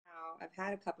I've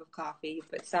had a cup of coffee,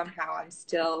 but somehow I'm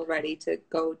still ready to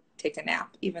go take a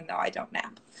nap, even though I don't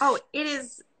nap. Oh,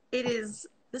 this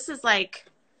is like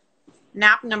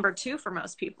nap number 2 for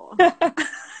most people.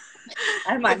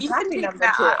 I'm on coffee number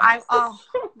 2. Oh,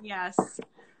 yes.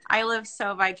 I live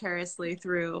so vicariously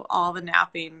through all the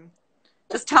napping.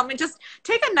 Just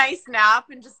take a nice nap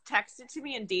and just text it to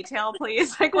me in detail,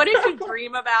 please. Like, what did you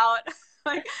dream about?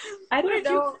 Like, what did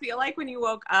you feel like when you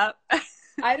woke up?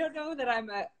 I don't know that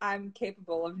I'm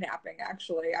capable of napping,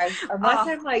 actually. Unless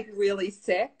I'm like really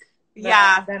sick,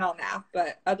 then I'll nap.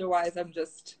 But otherwise, I'm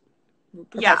just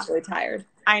perpetually tired.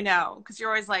 I know, because you're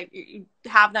always like, you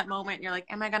have that moment and you're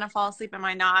like, am I going to fall asleep? Am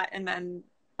I not? And then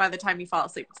by the time you fall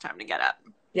asleep, it's time to get up.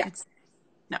 Yeah. It's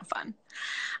no fun.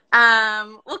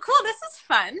 Well, cool. This is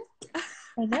fun.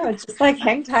 I know. It's just like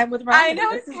hang time with Ryan. I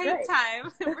know, it's hang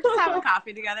time. We're just having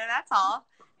coffee together. That's all.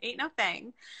 Ain't no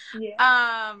thing.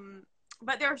 Yeah.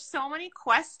 But there are so many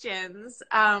questions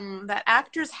that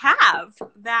actors have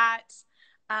that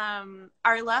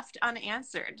are left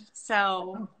unanswered.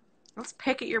 So let's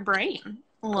pick at your brain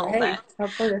a little bit.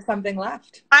 Hopefully there's something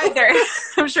left.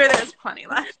 I'm sure there's plenty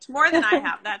left. More than I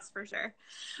have, that's for sure.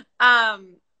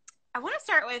 I want to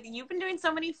start with, you've been doing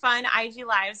so many fun IG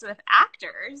Lives with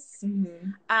actors.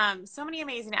 Mm-hmm. So many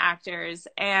amazing actors.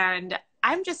 And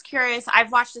I'm just curious,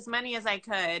 I've watched as many as I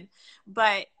could,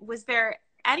 but was there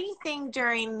anything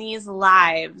during these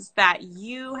lives that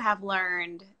you have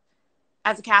learned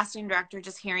as a casting director,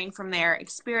 just hearing from their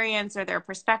experience or their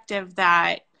perspective,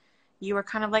 that you were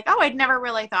kind of like, oh, I'd never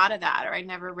really thought of that, or I'd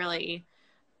never really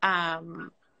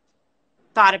thought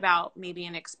about maybe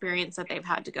an experience that they've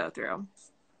had to go through?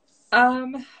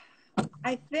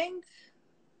 I think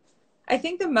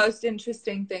the most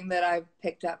interesting thing that I've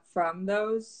picked up from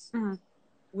those,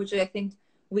 which I think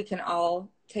we can all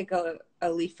take a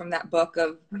leaf from that book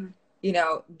of, you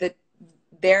know,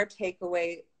 their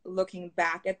takeaway looking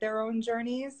back at their own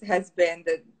journeys has been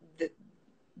that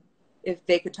if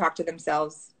they could talk to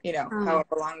themselves, you know,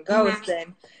 however long ago it's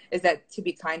been, is that to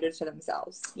be kinder to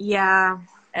themselves. Yeah.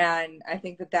 And I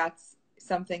think that that's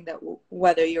something that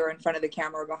whether you're in front of the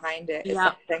camera or behind it is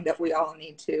something that we all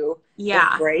need to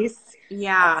embrace.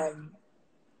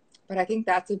 But I think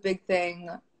that's a big thing.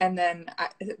 And then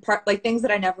like things that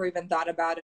I never even thought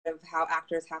about, of how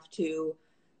actors have to,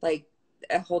 like,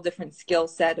 a whole different skill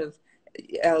set of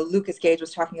Lucas Gage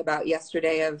was talking about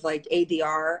yesterday, of like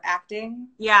ADR acting.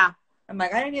 I'm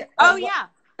like,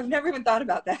 I've never even thought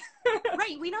about that.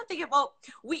 Right. We don't think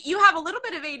you have a little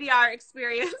bit of ADR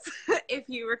experience, if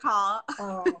you recall.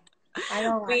 I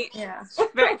don't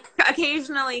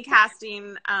occasionally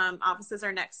casting offices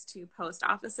are next to post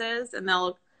offices, and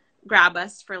they'll grab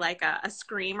us for like a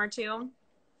scream or two.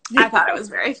 I thought it was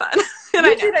very fun.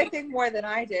 You did, I think, more than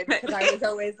I did, because I was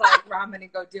always like, well, I'm going to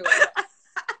go do it.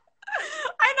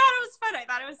 I thought it was fun. I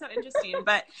thought it was so interesting,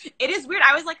 but it is weird.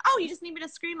 I was like, oh, you just need me to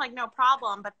scream? Like, no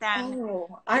problem. But then...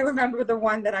 I remember the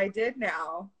one that I did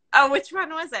now. Oh, which one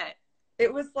was it?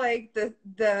 It was like the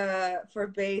for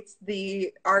Bates,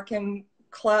 the Arkham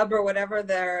Club or whatever,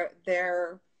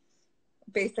 their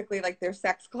basically like their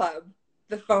sex club,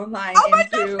 the phone line. Oh my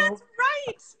gosh, that's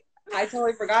right. I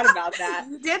totally forgot about that.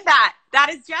 You did that. That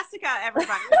is Jessica,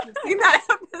 everybody. You've seen that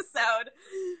episode.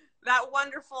 That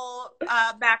wonderful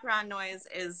background noise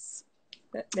is...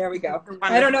 There we go.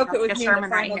 I don't know if it was me in the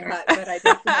final cut, but I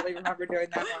definitely remember doing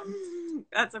that one.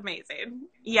 That's amazing.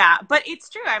 Yeah, but it's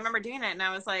true. I remember doing it, and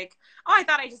I was like, oh, I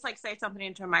thought I just like say something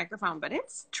into a microphone, but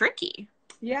it's tricky.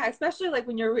 Yeah, especially like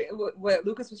when you're... What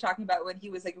Lucas was talking about when he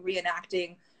was like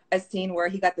reenacting a scene where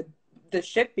he got the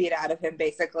shit beat out of him,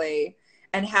 basically,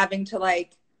 and having to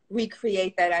like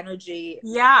recreate that energy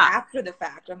after the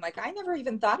fact. I'm like, I never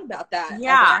even thought about that as an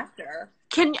actor.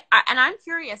 And I'm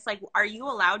curious, like, are you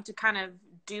allowed to kind of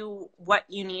do what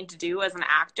you need to do as an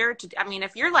actor? I mean,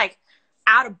 if you're like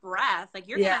out of breath, like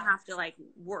you're gonna have to like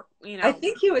work, you know. I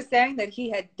think he was saying that he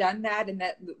had done that, and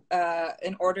that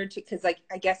in order to, because like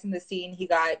I guess in the scene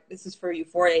this is for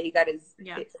Euphoria, he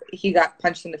got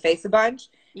punched in the face a bunch,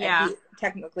 and he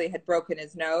technically had broken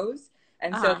his nose,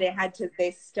 and so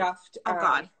they stuffed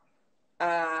the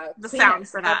sound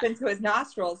for that up into his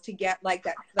nostrils to get like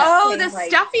that the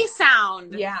stuffy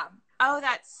sound. Oh,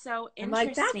 that's so interesting. I'm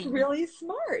like, that's really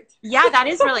smart. Yeah, that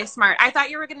is really smart. I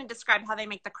thought you were going to describe how they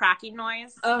make the cracking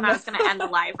noise, and I was going to end the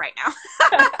live right now.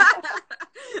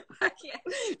 I can't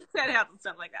handle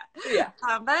stuff like that. Yeah.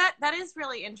 But that is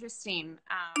really interesting.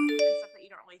 And stuff that you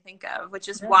don't really think of, which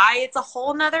is why it's a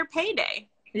whole nother payday.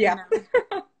 Yeah. You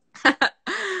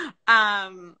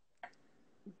know?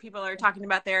 people are talking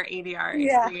about their ADR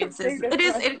experiences.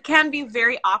 It can be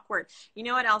very awkward. You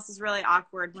know what else is really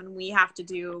awkward? When we have to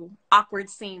do awkward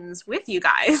scenes with you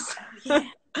guys.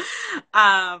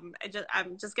 I'm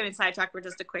just getting sidetracked for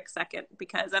just a quick second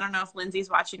because I don't know if Lindsay's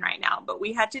watching right now, but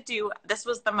we had to do, this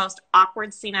was the most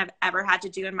awkward scene I've ever had to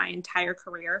do in my entire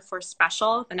career for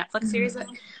Special, the Netflix series that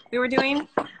we were doing.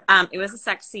 It was a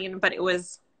sex scene, but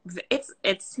it's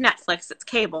Netflix, it's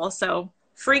cable, so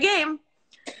free game.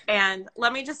 And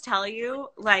let me just tell you,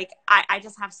 like, I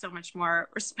just have so much more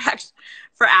respect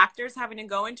for actors having to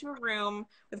go into a room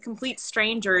with complete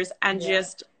strangers and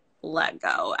just let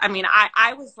go. I mean,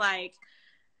 I was like,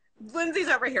 Lindsay's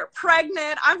over here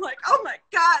pregnant. I'm like, oh my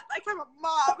God, like I'm a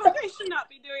mom. Like, I should not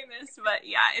be doing this. But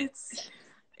yeah,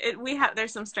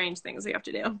 there's some strange things we have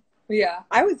to do. Yeah.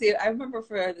 I remember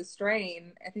for The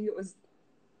Strain, I think it was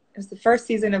the first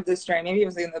season of The Strain. Maybe it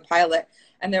was in the pilot.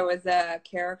 And there was a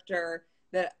character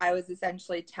that I was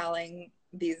essentially telling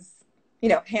these,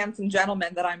 handsome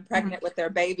gentlemen that I'm pregnant with their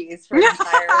babies for an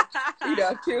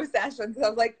entire, 2 sessions. So I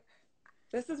was like,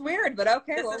 this is weird, but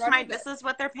okay. This is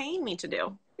what they're paying me to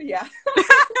do. Yeah.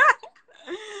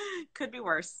 Could be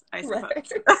worse, I suppose. Right.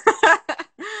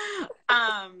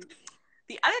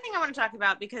 The other thing I want to talk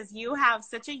about, because you have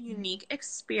such a unique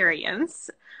experience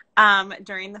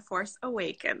during The Force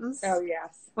Awakens. Oh,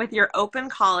 yes. With your open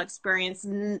call experience,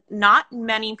 not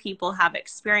many people have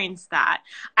experienced that.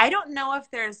 I don't know if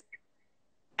there's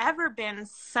ever been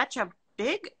such a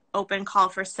big open call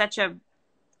for such a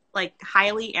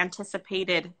highly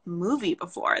anticipated movie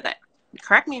before. That,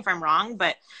 correct me if I'm wrong,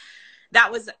 but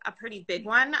that was a pretty big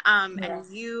one. And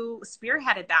you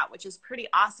spearheaded that, which is pretty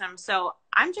awesome. So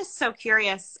I'm just so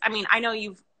curious. I mean, I know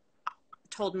you've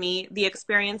told me the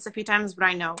experience a few times, but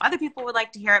I know other people would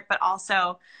like to hear it, but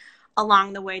also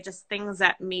along the way, just things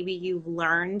that maybe you've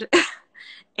learned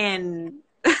in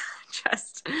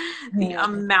just the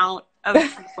amount of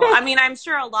people. I mean, I'm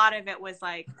sure a lot of it was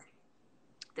like,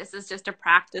 this is just a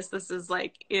practice. This is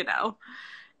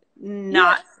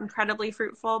not incredibly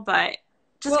fruitful, but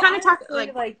just kind of talk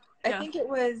I think it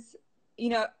was,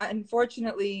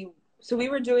 unfortunately, so we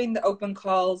were doing the open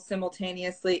calls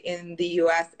simultaneously in the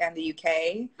US and the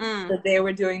UK. So they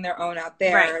were doing their own out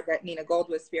there that Nina Gold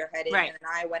was spearheading. And then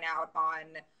I went out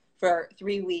for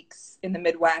 3 weeks in the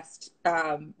Midwest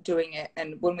doing it.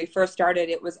 And when we first started,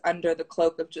 it was under the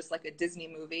cloak of just like a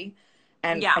Disney movie.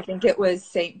 And I think it was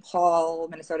St. Paul,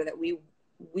 Minnesota, that we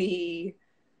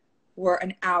were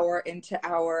an hour into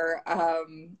our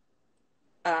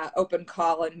open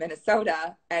call in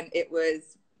Minnesota, and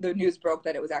the news broke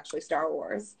that it was actually Star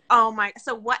Wars. Oh my!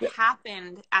 So what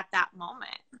happened at that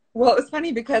moment? Well, it was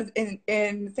funny because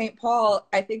in St. Paul,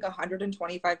 I think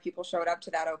 125 people showed up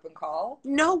to that open call.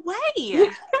 No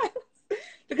way!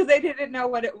 Because they didn't know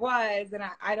what it was, and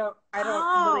I don't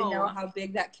really know how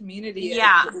big that community is.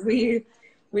 Yeah.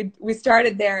 We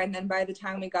started there, and then by the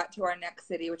time we got to our next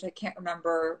city, which I can't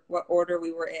remember what order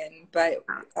we were in, but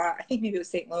I think maybe it was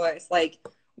St. Louis,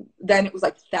 then it was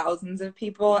thousands of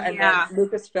people, and then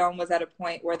Lucasfilm was at a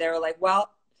point where they were like,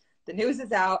 well, the news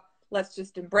is out, let's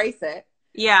just embrace it.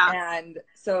 Yeah. And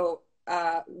so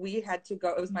we had to go,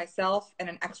 it was myself and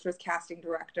an extras casting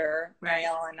director,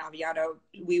 Marielle and Naviano.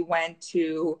 We went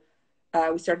to,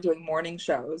 we started doing morning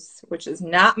shows, which is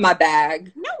not my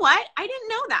bag. You know what? I didn't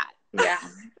know that. Yeah.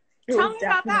 Tell me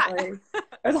about that. It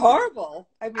was horrible.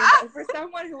 I mean, for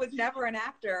someone who was never an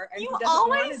actor. And you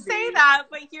always say that,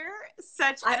 but you're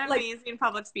such an amazing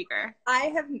public speaker.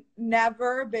 I have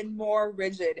never been more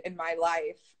rigid in my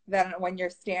life than when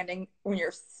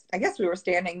I guess we were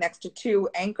standing next to 2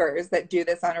 anchors that do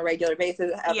this on a regular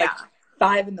basis at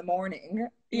 5 a.m,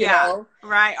 you know?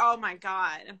 Right. Oh my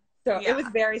God. So it was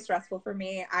very stressful for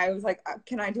me. I was like,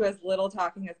 can I do as little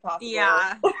talking as possible?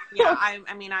 Yeah. Yeah.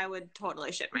 I mean, I would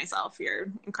totally shit myself.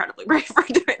 You're incredibly brave for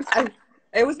doing that.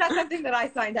 It was not something that I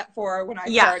signed up for when I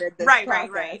started this process.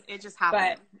 Right. It just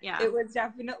happened. But it was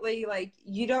definitely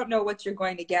you don't know what you're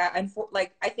going to get. And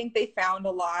I think they found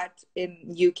a lot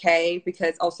in UK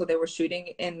because also they were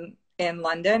shooting in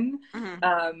London.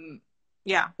 Mm-hmm.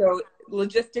 So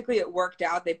logistically it worked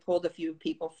out. They pulled a few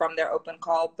people from their open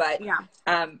call, but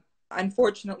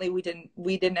unfortunately we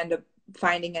didn't end up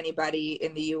finding anybody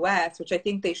in the US, which I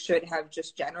think they should have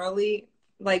just generally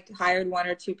hired 1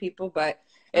 or 2 people, but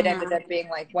it ended up being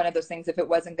one of those things. If it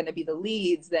wasn't going to be the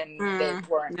leads, then they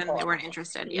weren't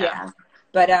interested.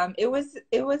 But it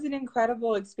was an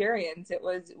incredible experience.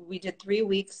 We did 3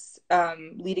 weeks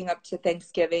leading up to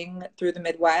Thanksgiving through the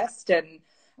Midwest, and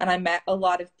I met a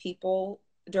lot of people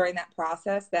during that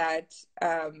process that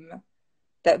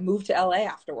moved to LA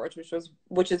afterwards,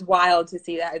 which is wild to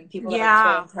see that, and people that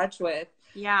I'm still in touch with.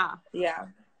 Yeah.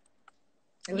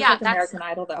 It was like American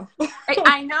Idol, though.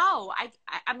 I know.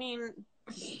 I mean,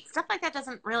 stuff like that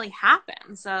doesn't really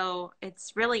happen. So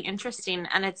it's really interesting.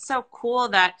 And it's so cool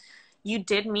that you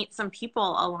did meet some people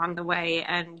along the way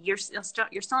and you're still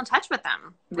in touch with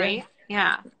them, right?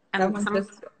 Yeah. And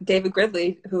just David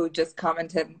Gridley, who just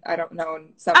commented, I don't know, in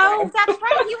some way. Oh, that's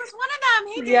right. He was one of them.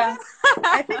 Hey, David. Yeah.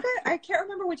 I think I can't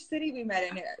remember which city we met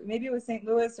in. Maybe it was St.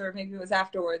 Louis or maybe it was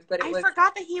afterwards, but I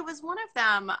forgot that he was one of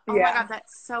them. Oh my God,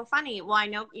 that's so funny. Well, I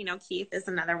know, Keith is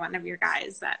another one of your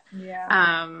guys that,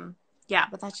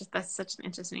 but that's such an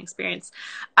interesting experience.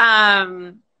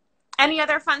 Any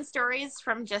other fun stories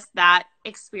from just that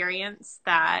experience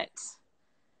that,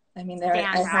 I mean,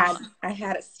 I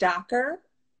had a stalker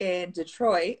in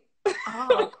Detroit.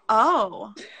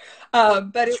 Oh.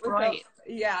 But Detroit.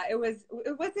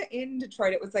 It wasn't in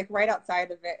Detroit. It was like right outside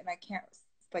of it. And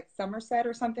like Somerset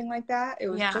or something like that. It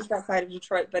was just outside of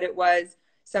Detroit, but it was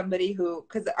somebody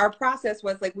because our process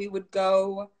was like, we would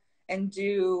go and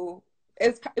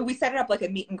we set it up like a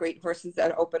meet and greet versus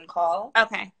an open call.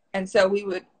 Okay. And so we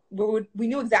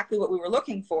knew exactly what we were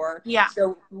looking for. Yeah.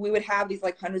 So we would have these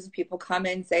like hundreds of people come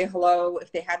in, say hello.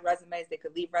 If they had resumes, they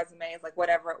could leave resumes, like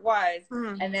whatever it was.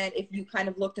 Mm-hmm. And then if you kind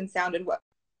of looked and sounded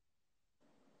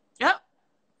Yep.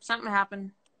 Something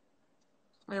happened.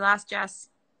 We lost Jess.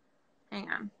 Hang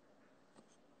on.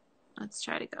 Let's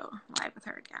try to go live with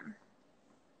her again.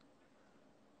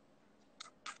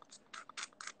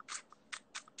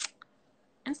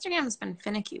 Instagram has been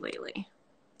finicky lately.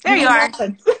 There you are.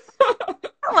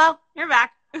 Oh, well, you're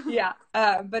back. Yeah.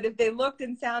 But if they looked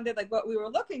and sounded like what we were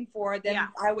looking for, then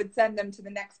I would send them to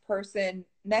the next person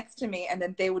next to me, and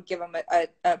then they would give them an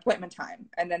appointment time.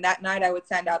 And then that night I would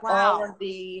send out all of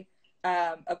the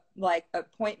like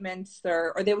appointments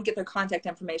or they would get their contact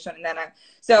information. And then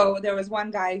so there was one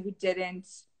guy who didn't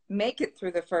make it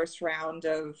through the first round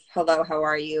of hello, how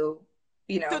are you?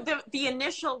 So the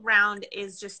initial round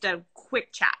is just a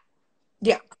quick chat.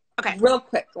 Yeah. Okay. Real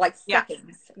quick, like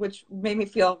seconds, which made me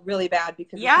feel really bad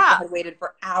because people had waited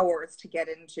for hours to get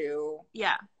into,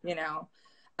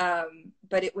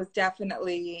 but it was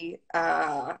definitely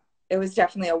a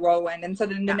whirlwind. And so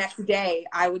then the next day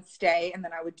I would stay and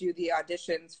then I would do the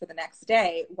auditions for the next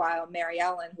day while Mary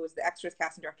Ellen, who was the extras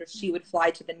casting director, she would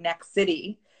fly to the next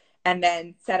city and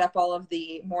then set up all of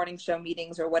the morning show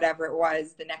meetings or whatever it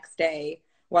was the next day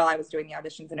while I was doing the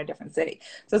auditions in a different city.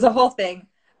 So it's a whole thing.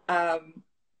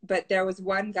 But there was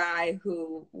one guy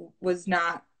who was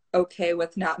not okay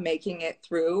with not making it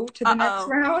through to the next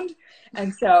round.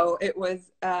 And so it was,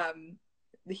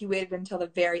 he waited until the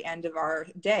very end of our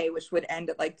day, which would end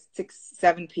at like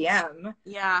 7 p.m.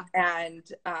 Yeah. And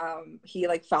he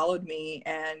like followed me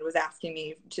and was asking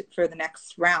me for the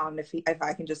next round if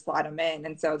I can just slot him in.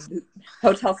 And so the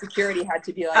hotel security had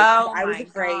to be like, I was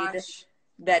afraid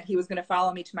that he was going to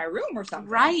follow me to my room or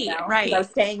something. Right, right. I was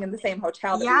staying in the same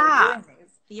hotel that we were doing these.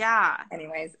 Yeah.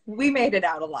 Anyways, we made it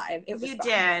out alive. It was You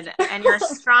fun. did, and you're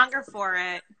stronger for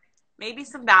it. Maybe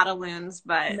some battle wounds,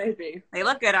 but maybe they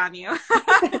look good on you.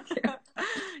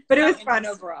 But it was fun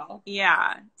overall.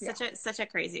 Yeah, such a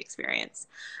crazy experience.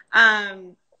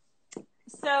 So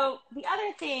the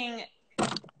other thing,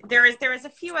 there was a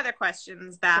few other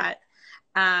questions that,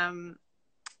 one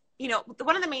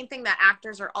of the main thing that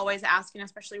actors are always asking,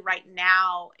 especially right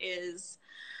now, is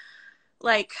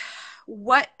like,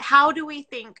 how do we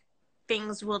think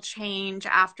things will change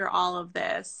after all of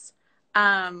this?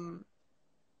 And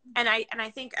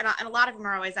I think, and a lot of them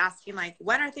are always asking, like,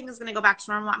 when are things going to go back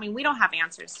to normal? I mean, we don't have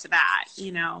answers to that,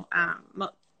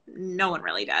 no one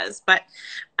really does, but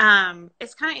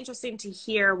it's kind of interesting to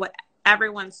hear what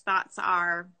everyone's thoughts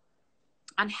are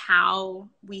on how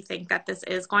we think that this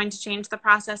is going to change the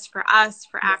process for us,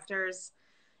 for actors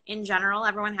in general.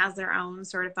 Everyone has their own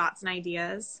sort of thoughts and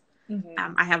ideas.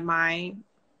 Mm-hmm. I have my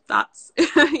thoughts,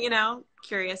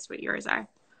 curious what yours are.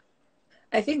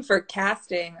 I think for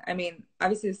casting, I mean,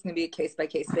 obviously this is going to be a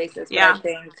case-by-case basis, but I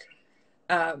think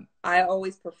I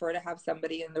always prefer to have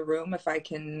somebody in the room if I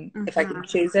can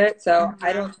choose it. So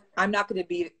I'm not going to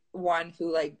be one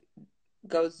who like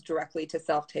goes directly to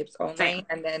self-tapes only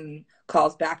and then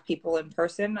calls back people in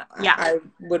person. I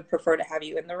would prefer to have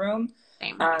you in the room.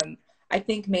 I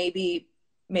think maybe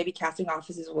casting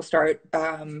offices will start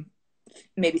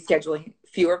maybe scheduling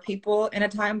fewer people in a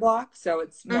time block so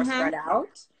it's more spread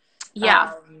out.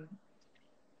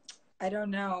 I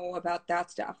don't know about that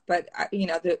stuff, but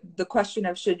the question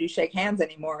of should you shake hands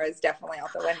anymore is definitely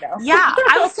out the window. Yeah,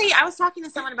 I was talking to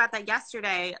someone about that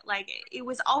yesterday. Like, it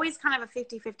was always kind of a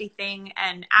 50-50 thing,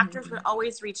 and actors would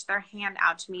always reach their hand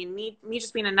out to me, and me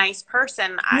just being a nice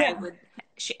person, I would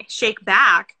shake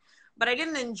back. but I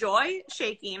didn't enjoy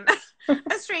shaking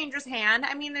a stranger's hand.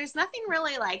 I mean, there's nothing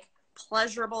really like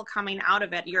pleasurable coming out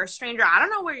of it. You're a stranger. I don't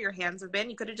know where your hands have been.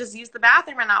 You could have just used the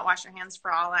bathroom and not washed your hands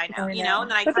for all I know, you know?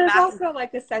 And then I but come there's back also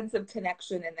like a sense of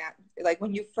connection in that, like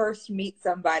when you first meet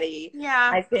somebody,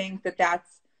 I think that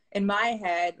that's in my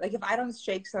head. Like if I don't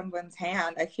shake someone's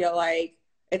hand, I feel like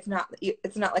it's not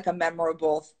like a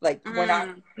memorable, like we're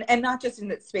not, and not just in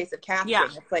the space of casting.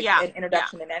 It's like an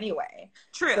introduction in any way.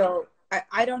 True. So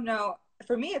I don't know.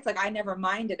 For me, it's like I never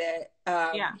minded it.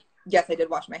 Yes, I did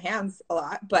wash my hands a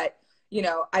lot, but you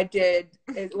know,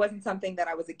 it wasn't something that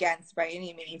I was against by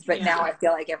any means, but now I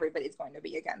feel like everybody's going to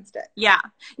be against it. Yeah.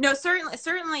 No,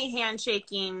 certainly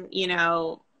handshaking, you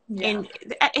know, and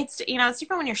it's, you know, it's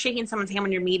different when you're shaking someone's hand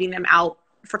when you're meeting them out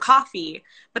for coffee,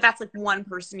 but that's like one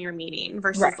person you're meeting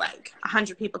versus like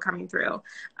 100 people coming through.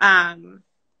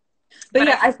 But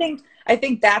yeah, I think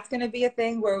that's going to be a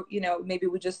thing where, you know, maybe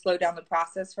we just slow down the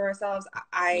process for ourselves.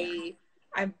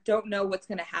 I don't know what's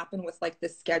going to happen with like the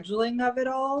scheduling of it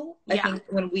all. I think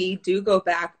when we do go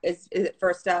back, is it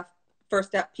first up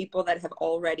people that have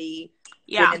already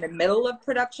been in the middle of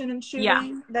production and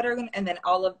shooting that are going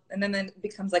to, and then it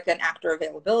becomes like an actor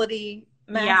availability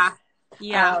mess.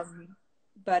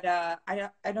 But I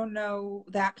don't know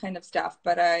that kind of stuff,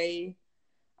 but I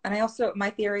also, my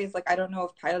theory is like, I don't know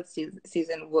if pilot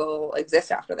season will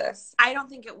exist after this. I don't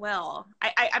think it will.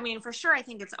 I mean, for sure, I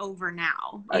think it's over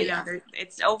now. You know,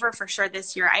 it's over for sure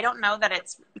this year. I don't know that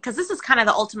it's, because this is kind of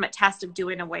the ultimate test of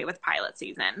doing away with pilot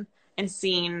season and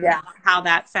seeing how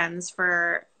that fends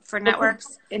for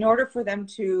networks. In order for them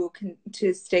to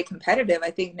stay competitive,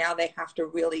 I think now they have to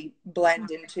really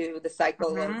blend into the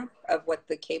cycle of what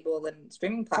the cable and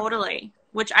streaming platform. Totally.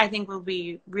 Which I think will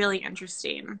be really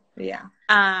interesting. Yeah.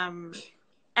 And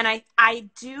I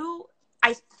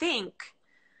think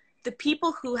the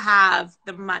people who have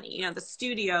the money, you know, the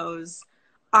studios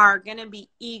are going to be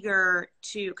eager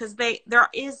to, because there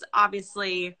is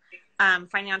obviously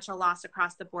financial loss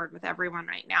across the board with everyone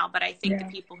right now. But I think the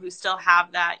people who still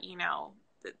have that, you know,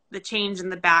 the change in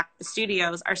the back, the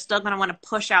studios are still going to want to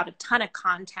push out a ton of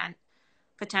content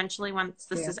potentially once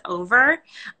this is over.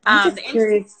 I'm just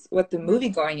curious what the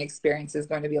movie-going experience is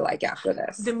going to be like after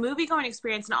this. The movie-going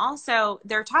experience, and also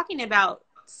they're talking about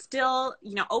still,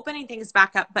 you know, opening things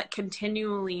back up, but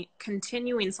continuing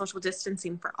social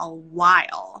distancing for a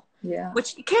while. Yeah.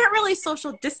 Which you can't really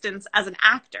social distance as an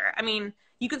actor. I mean,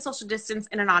 you can social distance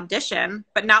in an audition,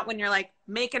 but not when you're like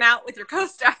making out with your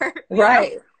co-star.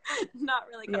 Right. Not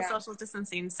really social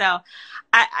distancing. So,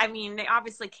 I mean, they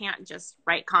obviously can't just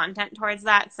write content towards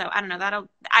that. So I don't know.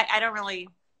 I don't really,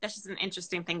 that's just an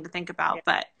interesting thing to think about.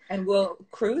 But and will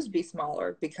crews be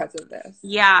smaller because of this?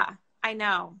 Yeah, I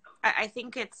know. I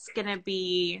think it's not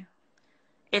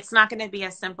going to be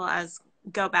as simple as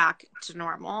go back to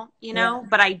normal, you know,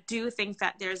 but I do think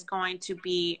that there's going to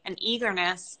be an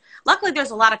eagerness. Luckily, there's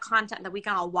a lot of content that we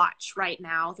can all watch right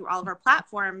now through all of our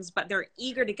platforms, but they're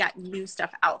eager to get new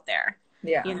stuff out there.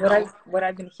 Yeah. You know? What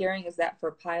I've been hearing is that for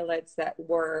pilots that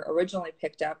were originally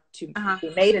picked up to be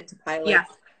made into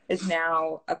pilots is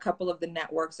now a couple of the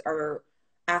networks are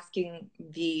asking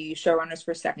the showrunners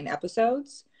for second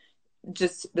episodes,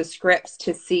 just the scripts,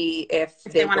 to see if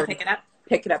they want to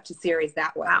pick it up to series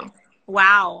that way.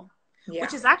 Wow. Yeah.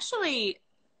 Which is actually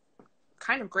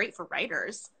kind of great for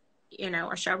writers, you know,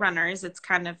 or showrunners. It's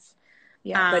kind of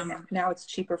but now it's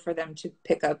cheaper for them to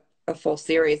pick up a full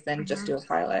series than just do a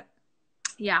pilot.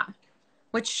 Yeah.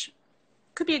 Which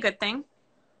could be a good thing,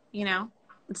 you know.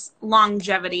 It's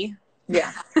longevity.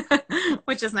 Yeah.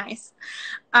 Which is nice.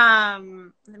 Let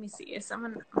me see.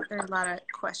 There are a lot of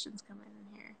questions coming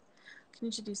in here. Can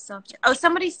you do self? Oh,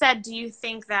 somebody said, do you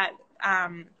think that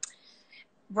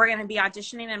we're going to be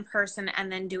auditioning in person and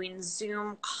then doing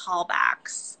Zoom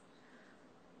callbacks?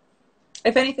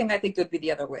 If anything, I think it would be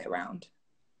the other way around.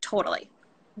 Totally.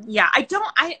 Yeah. I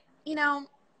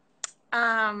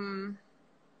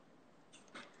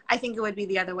think it would be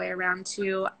the other way around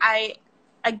too.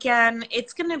 Again,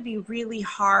 it's going to be really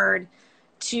hard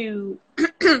to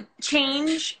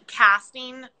change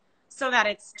casting so that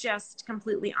it's just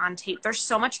completely on tape. There's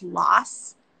so much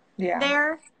loss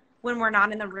there when we're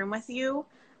not in the room with you.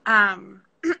 I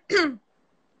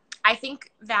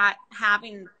think that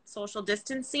having social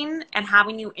distancing and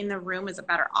having you in the room is a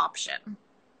better option,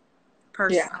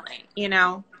 personally, you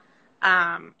know,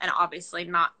 and obviously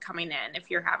not coming in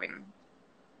if you're having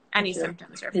any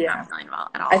symptoms or if you're not feeling well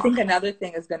at all. I think another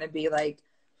thing is going to be like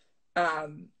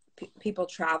people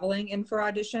traveling in for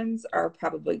auditions are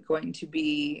probably going to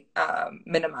be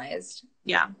minimized.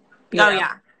 Yeah. You know?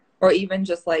 Yeah. Or even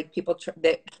just like people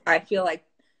that I feel like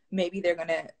maybe they're going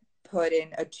to put in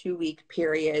a 2-week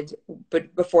period,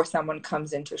 but before someone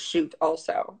comes in to shoot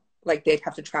also. Like they'd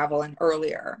have to travel in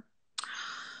earlier.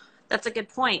 That's a good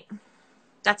point.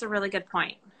 That's a really good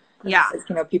point. Yeah.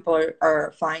 You know, people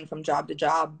are flying from job to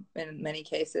job in many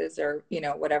cases, or, you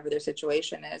know, whatever their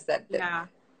situation is, that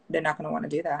they're not going to want to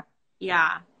do that.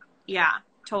 Yeah. Yeah,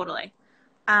 totally.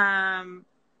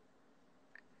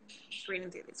 Just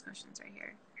reading through these questions right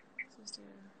here.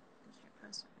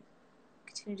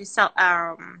 Continue to sell.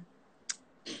 Let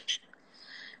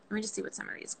me just see what some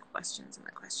of these questions in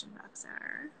the question box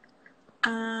are.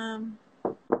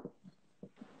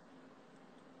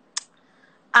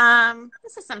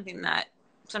 This is something that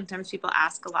sometimes people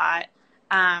ask a lot.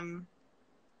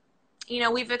 You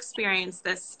know, we've experienced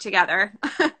this together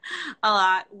a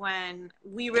lot when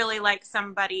we really like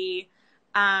somebody.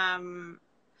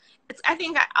 I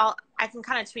think I can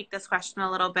kind of tweak this question a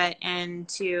little bit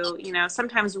into, you know,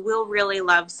 sometimes we'll really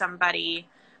love somebody,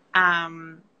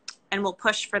 and we'll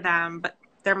push for them, but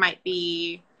there might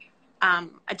be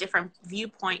a different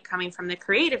viewpoint coming from the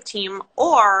creative team,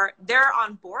 or they're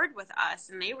on board with us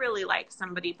and they really like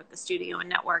somebody, but the studio and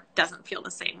network doesn't feel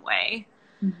the same way.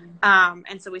 Mm-hmm.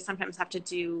 And so we sometimes have to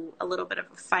do a little bit of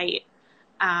a fight.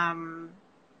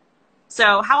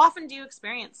 So how often do you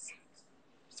experience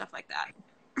stuff like that?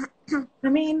 I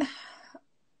mean,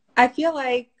 I feel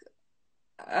like,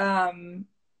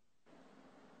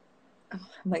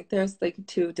 like there's like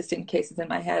 2 distinct cases in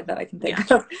my head that I can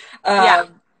think of.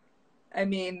 I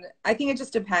mean, I think it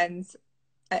just depends.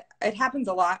 It happens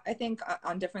a lot, I think,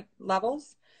 on different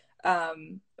levels.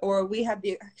 Or we had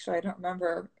actually, I don't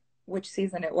remember which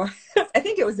season it was. I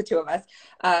think it was the 2 of us,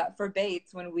 for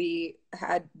Bates, when we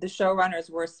had the showrunners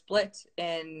were split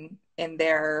in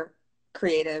their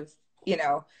creative, you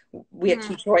know, we had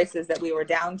 2 choices that we were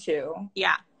down to.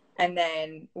 Yeah. And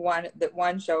then one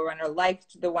showrunner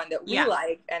liked the one that we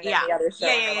liked, and then the other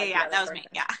showrunner liked the other that was person.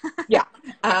 me.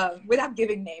 Yeah. Without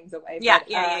giving names away.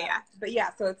 But yeah,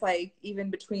 so it's like even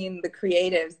between the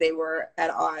creatives, they were at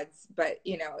odds, but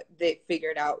you know, they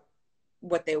figured out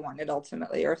what they wanted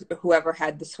ultimately, or whoever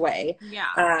had the sway.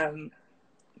 Yeah.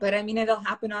 But I mean, it'll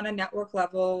happen on a network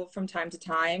level from time to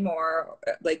time, or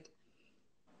like,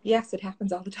 yes, it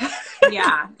happens all the time.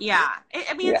 Yeah.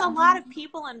 I mean, it's a lot of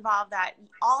people involved that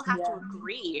all have to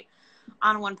agree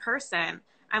on one person.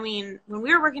 I mean, when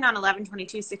we were working on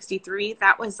 11/22/63,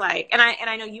 that was like, and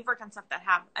I know you've worked on stuff that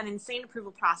have an insane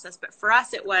approval process, but for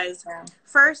us it was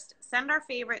first send our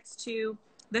favorites to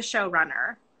the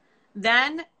showrunner,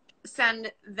 then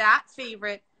send that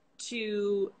favorite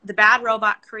to the Bad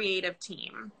Robot creative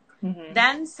team,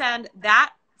 then send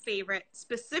that favorite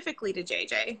specifically to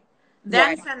JJ,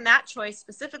 then send that choice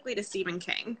specifically to Stephen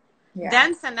King,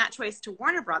 then send that choice to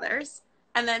Warner Brothers,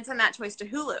 and then send that choice to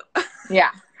Hulu.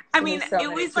 I mean,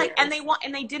 it was like, and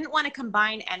they didn't want to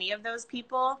combine any of those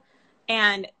people,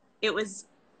 and it was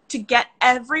to get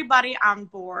everybody on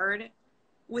board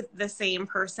with the same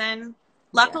person.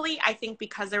 Luckily, I think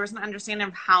because there was an understanding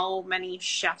of how many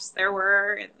chefs there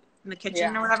were in the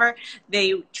kitchen or whatever,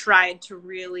 they tried to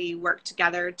really work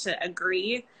together to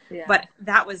agree. But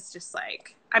that was just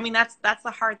like, I mean, that's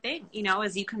the hard thing, you know,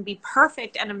 is you can be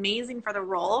perfect and amazing for the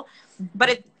role,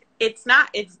 but it's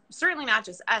certainly not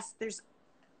just us. There's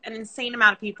an insane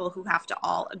amount of people who have to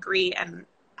all agree and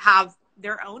have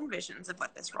their own visions of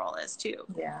what this role is too.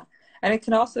 Yeah. And it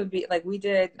can also be like, we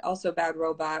did also Bad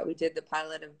Robot. We did the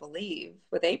pilot of Believe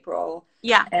with April.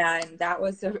 Yeah. And that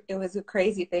was it was a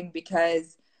crazy thing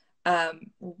because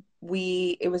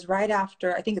it was right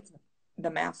after, I think it's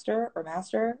The Master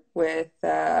with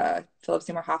Philip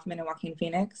Seymour Hoffman and Joaquin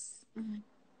Phoenix.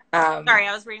 Sorry,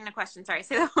 I was reading the question. Sorry,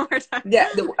 say that one more time. Yeah,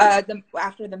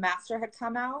 after The Master had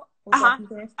come out.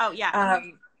 Oh, yeah.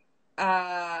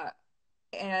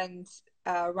 And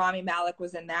Rami Malek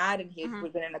was in that, and he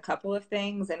had been in a couple of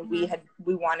things, and we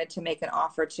wanted to make an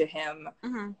offer to him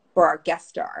for our guest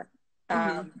star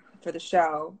for the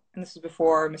show, and this was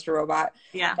before Mr. Robot.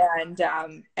 Yeah. And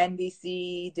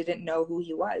NBC didn't know who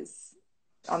he was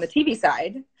on the TV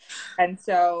side, and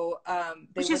so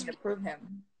they wouldn't approve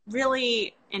him.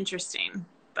 Really interesting,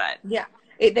 but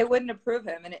they wouldn't approve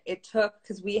him, and it took,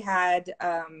 because we had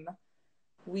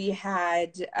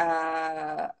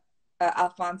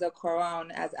Alfonso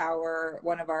Cuarón as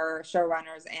one of our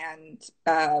showrunners and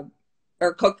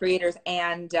or co-creators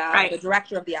and the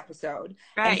director of the episode,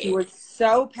 and he was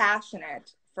so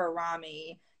passionate for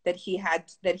Rami that he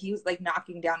was like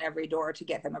knocking down every door to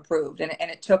get him approved, and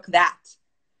it took that.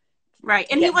 Right,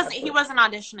 and he wasn't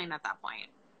auditioning at that point.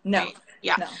 No. Right?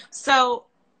 Yeah. No. So,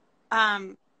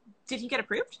 did he get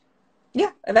approved?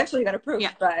 Yeah, eventually he got approved.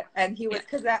 Yeah. And he was,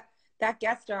 because that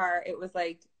guest star, it was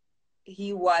like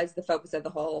he was the focus of the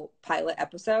whole pilot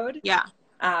episode. Yeah.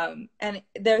 And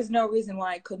there's no reason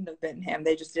why it couldn't have been him.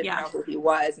 They just didn't know who he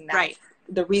was. And that's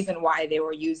the reason why they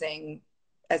were using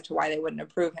as to why they wouldn't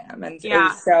approve him. And it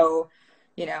was so,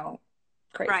 you know,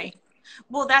 crazy. Right.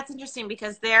 Well, that's interesting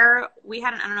because we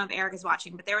had I don't know if Eric is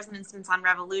watching, but there was an instance on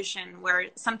Revolution where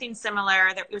something similar,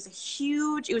 it was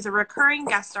a recurring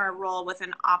guest star role with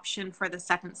an option for the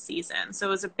second season. So it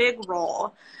was a big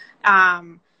role.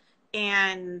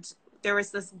 And there was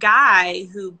this guy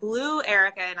who blew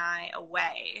Erica and I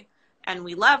away, and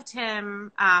we loved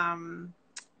him. And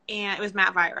it was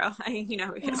Matt Viro. You know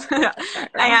who he is.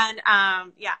 And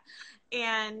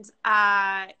and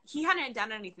he hadn't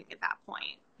done anything at that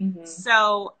point. Mm-hmm.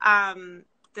 So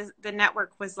the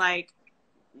network was like,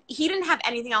 he didn't have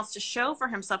anything else to show for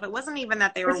himself. It wasn't even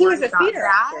that they were. He was a theater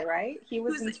actor, right? He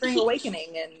was in Spring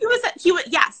Awakening, and he was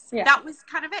yes, that was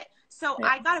kind of it. So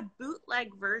I got a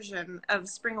bootleg version of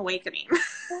Spring Awakening,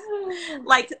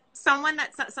 like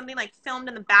something like filmed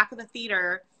in the back of the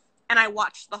theater, and I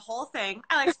watched the whole thing.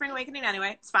 I like Spring Awakening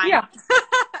anyway; it's fine. Yeah.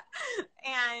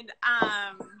 And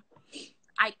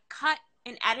I cut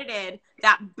and edited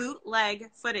that bootleg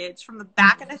footage from the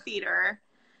back of the theater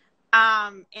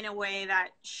in a way that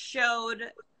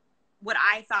showed what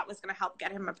I thought was going to help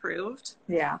get him approved.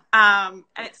 Yeah. And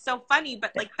it's so funny,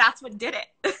 but like that's what did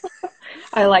it.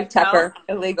 I like Tepper.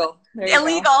 Illegal.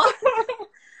 Illegal.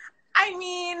 I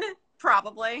mean,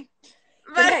 probably.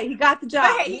 But hey, he got the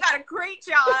job. But hey, he got a great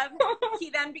job.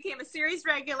 He then became a series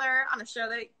regular on a show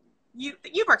that you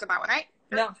worked on that one, right?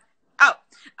 No. Oh,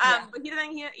 but we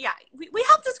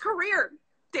helped his career.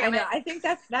 Damn it. I think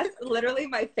that's literally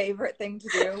my favorite thing to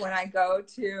do when I go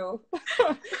to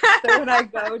we'll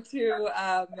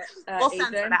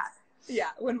censor that. Yeah,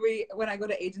 when I go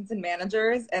to agents and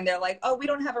managers and they're like, oh, we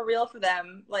don't have a reel for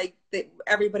them. Like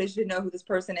everybody should know who this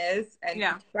person is, and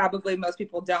probably most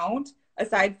people don't,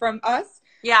 aside from us.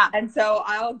 Yeah. And so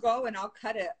I'll go and I'll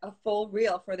cut a full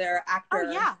reel for their actor.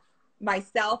 Oh yeah.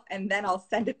 Myself, and then I'll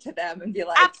send it to them and be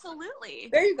like, absolutely,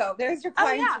 there you go, there's your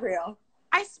client's reel.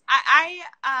 I've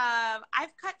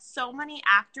cut so many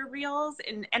actor reels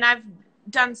and I've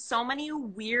done so many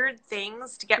weird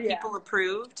things to get people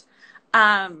approved,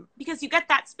 because you get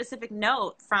that specific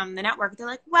note from the network. They're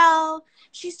like, well,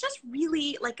 she's just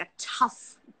really like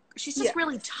she's just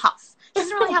really tough, she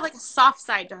doesn't really have like a soft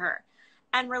side to her.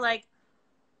 And we're like,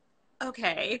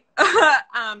 okay,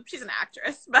 she's an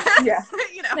actress, but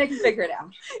you know, they can figure it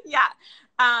out. Yeah.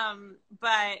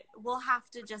 But we'll have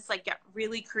to just like get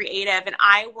really creative, and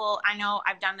I know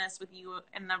I've done this with you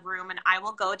in the room, and I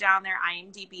will go down their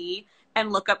IMDb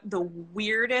and look up the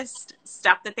weirdest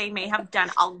stuff that they may have done.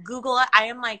 I'll Google it.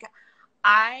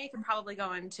 I can probably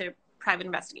go into private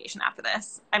investigation after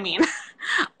this. I mean,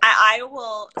 I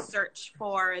will search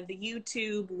for the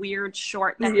YouTube weird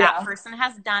short that person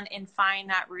has done and find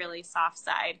that really soft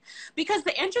side. Because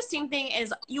the interesting thing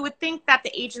is, you would think that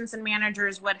the agents and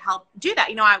managers would help do that.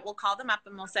 You know, I will call them up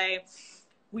and we'll say,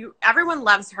 everyone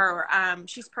loves her.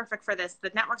 She's perfect for this. The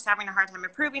network's having a hard time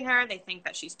approving her. They think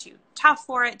that she's too tough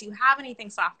for it. Do you have anything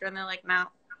softer? And they're like, no.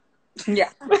 Yeah.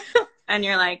 And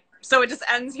you're like, so it just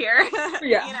ends here.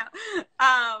 Yeah. You know,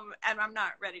 and I'm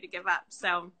not ready to give up.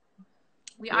 So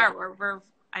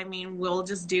we'll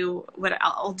just do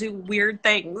I'll do weird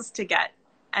things to get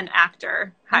an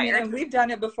actor hired. And we've done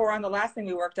it before on the last thing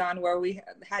we worked on, where we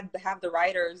had to have the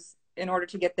writers, in order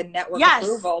to get the network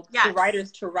approval, the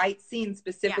writers to write scenes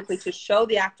specifically to show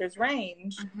the actor's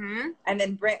range. Mm-hmm.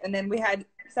 And then we had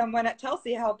someone at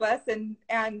Chelsea help us and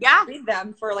read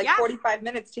them for like 45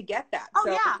 minutes to get that. Oh,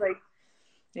 so yeah. It's like,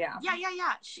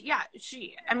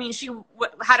 She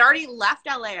had already left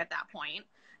LA at that point.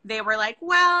 They were like,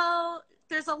 well,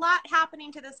 there's a lot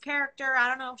happening to this character. I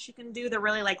don't know if she can do the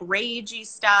really like ragey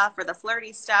stuff or the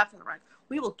flirty stuff. And we're like,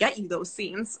 we will get you those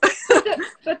scenes.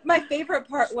 But my favorite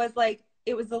part was like,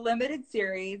 it was a limited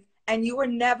series and you were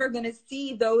never going to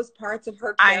see those parts of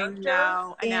her character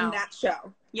in that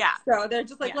show. Yeah. So they're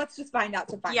just like, let's just find out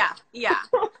to find out. Yeah.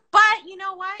 But you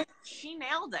know what? She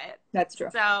nailed it. That's true.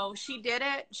 So she did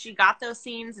it. She got those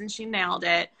scenes and she nailed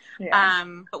it. Yeah.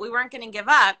 But we weren't going to give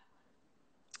up.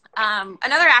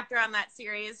 Another actor on that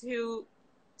series who,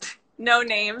 no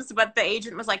names, but the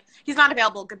agent was like, he's not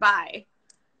available. Goodbye.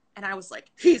 And I was like,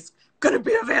 he's going to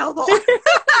be available.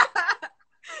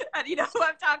 And you know who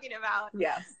I'm talking about.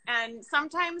 Yes. And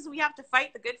sometimes we have to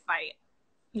fight the good fight.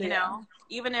 You know,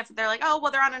 even if they're like, oh, well,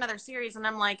 they're on another series. And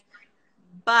I'm like,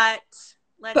 but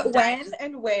when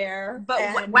and where?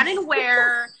 But when and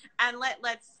where? And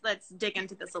let's dig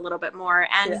into this a little bit more.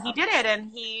 And he did it. And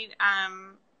he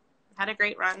had a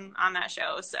great run on that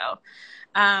show. So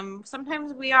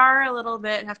sometimes we are a little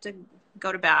bit, have to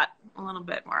go to bat a little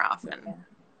bit more often. Yeah.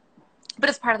 But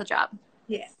it's part of the job.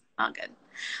 Yes. All good.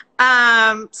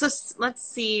 So let's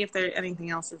see if there anything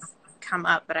else has come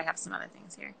up, but I have some other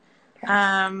things here.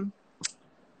 Okay.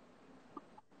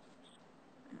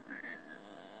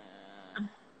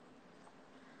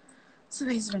 So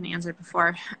these have been answered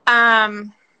before.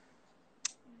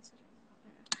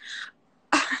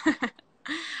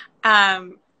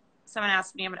 Someone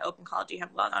asked me, I'm an open call, do you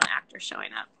have well-known actors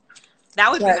showing up?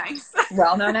 That would be nice.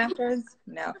 Well-known actors?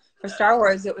 No. For Star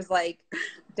Wars, it was like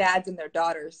dads and their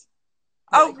daughters.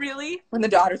 Oh, really? When the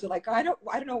daughters were like, I don't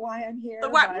know why I'm here.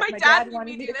 My dad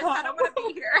wanted me to do this. I don't want to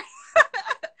be here.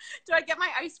 Do I get my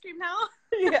ice cream now?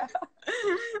 Yeah.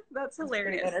 That's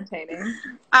hilarious. Entertaining.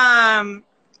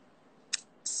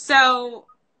 So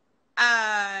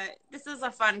this is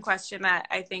a fun question that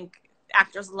I think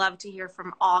actors love to hear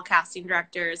from all casting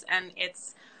directors, and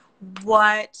it's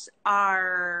what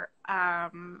are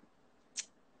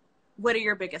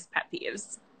your biggest pet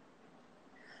peeves?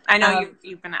 I know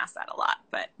you've been asked that a lot,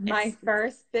 but my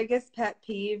first biggest pet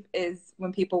peeve is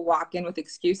when people walk in with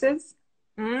excuses.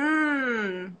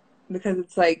 Because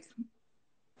it's like,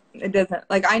 it doesn't,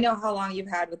 like, I know how long you've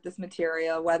had with this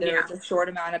material, whether it's a short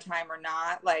amount of time or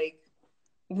not, like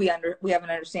we have an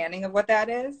understanding of what that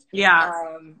is. Yeah.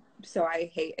 So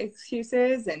I hate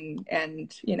excuses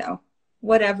and you know,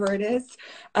 whatever it is.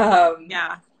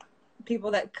 Yeah.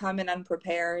 People that come in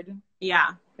unprepared.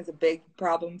 Yeah. Is a big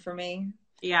problem for me.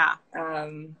 Yeah.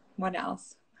 What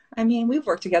else? I mean, we've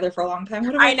worked together for a long time.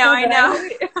 What I know.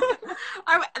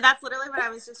 That's literally what I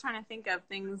was just trying to think of,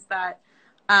 things that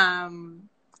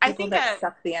I think that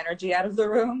suck the energy out of the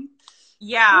room.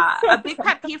 Yeah. A big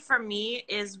pet peeve for me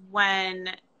is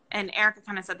when, and Erica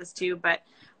kind of said this too, but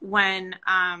when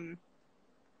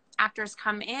actors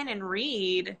come in and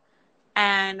read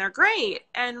and they're great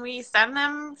and we send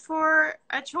them for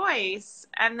a choice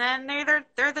and then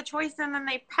they're the choice and then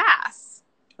they pass.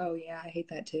 Oh yeah, I hate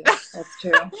that too. That's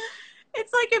true.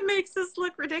 It's like, it makes us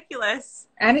look ridiculous.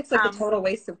 And it's like a total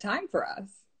waste of time for us.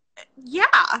 Yeah.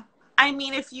 I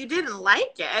mean, if you didn't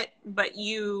like it, but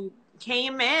you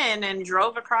came in and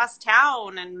drove across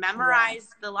town and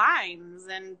memorized the lines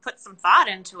and put some thought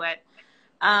into it.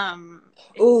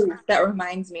 Ooh, that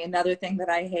reminds me. Another thing that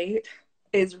I hate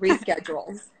is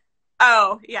reschedules.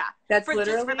 Oh, yeah. That's just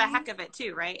literally for the heck of it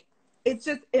too, right? It's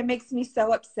just, it makes me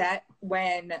so upset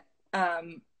when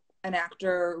an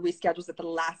actor reschedules at the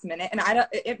last minute. And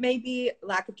it may be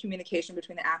lack of communication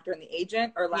between the actor and the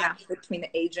agent, or lack between the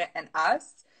agent and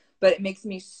us, but it makes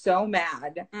me so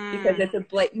mad because it's a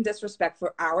blatant disrespect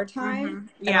for our time.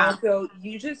 And also,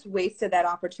 you just wasted that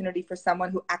opportunity for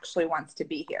someone who actually wants to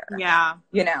be here. Yeah.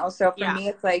 You know, so for me,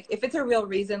 it's like, if it's a real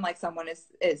reason, like someone is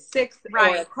sick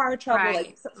or a car trouble,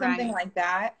 like something like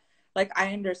that, like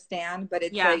I understand, but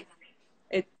it's like,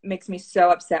 it makes me so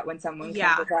upset when someone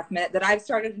comes at the last minute, that I've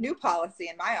started a new policy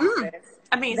in my office.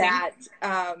 Amazing.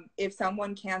 That if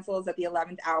someone cancels at the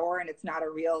 11th hour and it's not a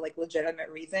real, like, legitimate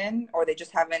reason, or they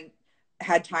just haven't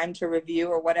had time to review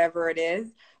or whatever it is,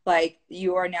 like,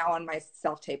 you are now on my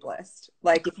self-tape list.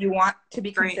 Like, if you want to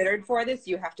be considered for this,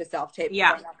 you have to self-tape.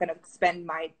 Yeah. I'm not going to spend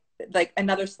my, like,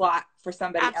 another slot for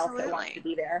somebody else that wants to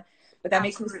be there. But that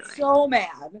makes me so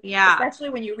mad. Yeah.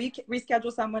 Especially when you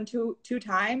reschedule someone two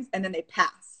times and then they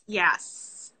pass.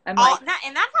 Yes. I'm like,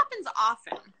 and that happens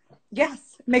often.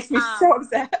 Yes. It makes me so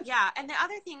upset. Yeah. And the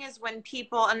other thing is when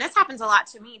people, and this happens a lot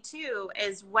to me too,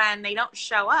 is when they don't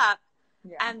show up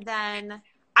and then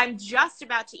I'm just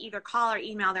about to either call or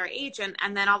email their agent,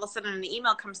 and then all of a sudden an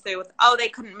email comes through with, oh, they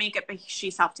couldn't make it, but she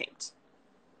self-taped.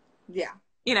 Yeah.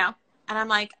 You know? And I'm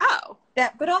like, oh.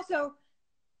 That, but also,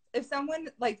 if someone,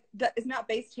 like, that is not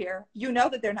based here, you know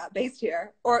that they're not based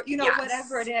here, or, you know,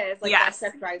 whatever it is, like, that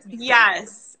stuff drives me crazy.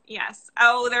 Yes.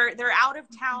 Oh, they're out of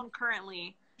town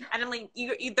currently. And I'm like,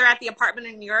 they're at the apartment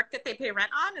in New York that they pay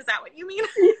rent on? Is that what you mean?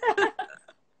 Yeah.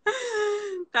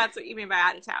 That's what you mean by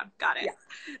out of town. Got it.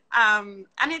 Yeah.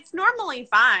 And it's normally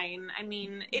fine. I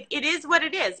mean, it is what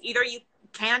it is. Either you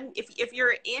can, if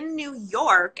you're in New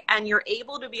York and you're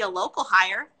able to be a local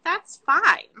hire, that's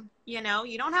fine. You know,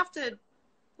 you don't have to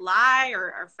lie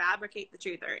or fabricate the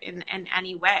truth or in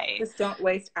any way. Just don't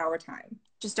waste our time.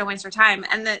 Just don't waste our time.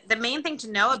 And the main thing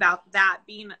to know about that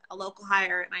being a local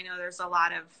hire, and I know there's a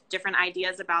lot of different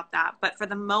ideas about that, but for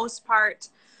the most part,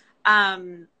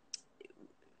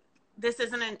 this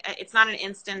it's not an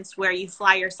instance where you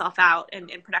fly yourself out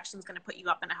and production's going to put you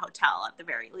up in a hotel at the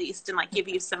very least and like give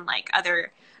you some like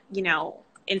other, you know,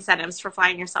 incentives for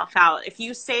flying yourself out. If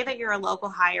you say that you're a local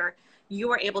hire, you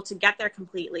were able to get there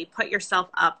completely, put yourself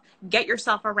up, get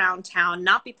yourself around town,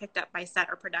 not be picked up by set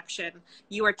or production.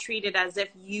 You are treated as if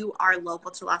you are local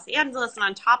to Los Angeles. And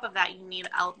on top of that, you need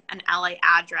an LA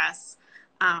address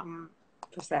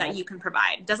that you can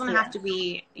provide. It doesn't have to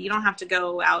be, you don't have to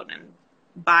go out and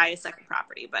buy a second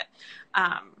property. But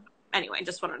anyway,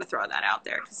 just wanted to throw that out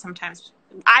there, because sometimes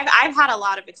I've had a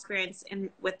lot of experience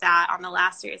with that on the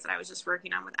last series that I was just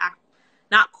working on, with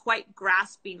not quite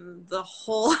grasping the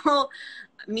whole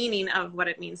meaning of what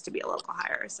it means to be a local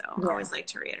hire. So I always like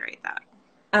to reiterate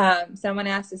that. Someone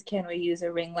asked us, can we use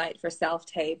a ring light for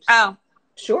self-tapes? Oh,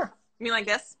 sure. You mean like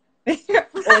this? Or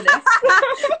this?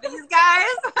 These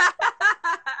guys?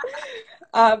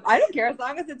 I don't care, as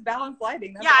long as it's balanced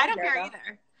lighting. That's I don't care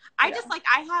either. I just like,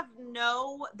 I have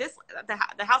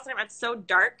the house that I'm at is so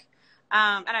dark.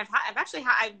 And I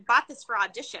bought this for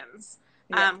auditions.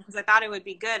 Because I thought it would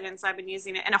be good, and so I've been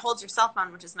using it, and it holds your cell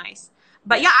phone, which is nice.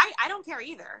 But I don't care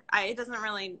either. It doesn't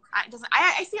really.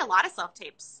 I see a lot of self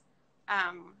tapes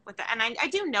with that, and I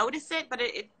do notice it, but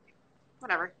it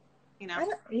whatever, you know.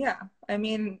 I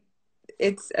mean,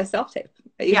 it's a self tape.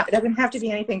 It doesn't have to be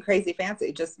anything crazy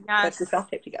fancy. Just put the self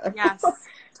tape together. Yes,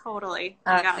 totally.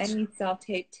 Any self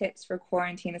tape tips for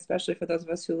quarantine, especially for those of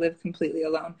us who live completely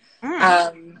alone?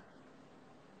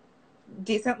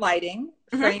 Decent lighting.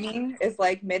 Framing is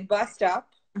like mid-bust up,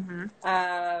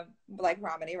 like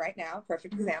Romney right now,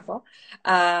 perfect example.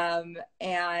 And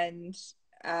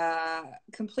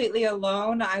completely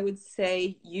alone, I would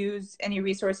say use any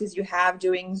resources you have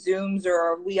doing Zooms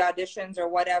or We Auditions or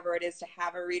whatever it is to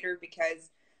have a reader,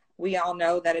 because we all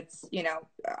know that it's, you know,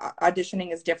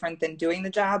 auditioning is different than doing the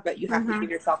job, but you have to give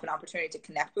yourself an opportunity to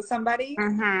connect with somebody.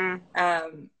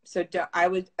 So I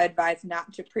would advise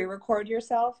not to pre-record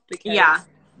yourself, because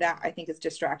that I think is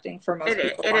distracting for most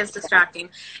people. It is distracting.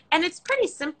 And it's pretty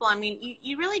simple. I mean,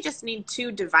 you really just need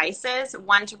two devices,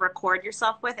 one to record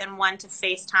yourself with and one to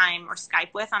FaceTime or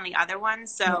Skype with on the other one.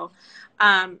 So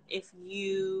if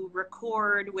you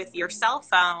record with your cell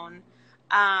phone,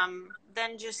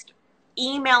 then just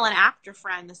email an actor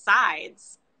friend the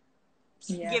sides.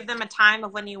 Give them a time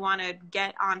of when you want to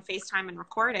get on FaceTime and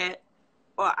record it,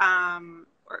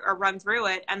 or run through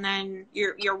it, and then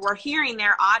we're hearing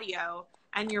their audio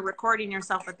and you're recording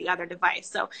yourself with the other device.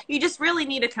 So you just really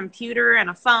need a computer and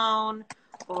a phone,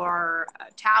 or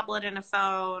a tablet and a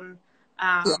phone.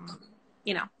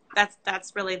 You know,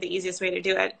 that's really the easiest way to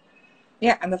do it.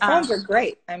 Yeah, and the phones are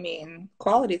great. I mean,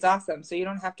 quality's awesome, so you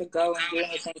don't have to go and do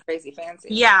anything crazy fancy.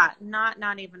 Yeah,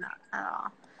 not even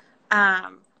at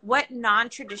all. What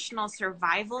non-traditional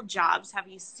survival jobs have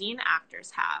you seen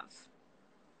actors have?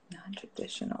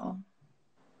 Non-traditional.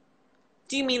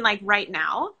 Do you mean like right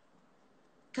now?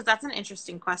 Because that's an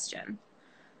interesting question.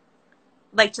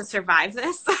 Like, to survive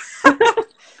this?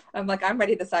 I'm like, I'm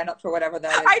ready to sign up for whatever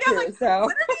that is. I know, too, like, so.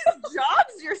 what are these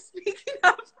jobs you're speaking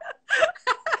of?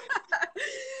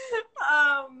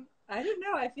 I don't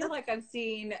know. I feel like I've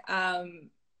seen, I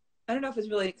don't know if it's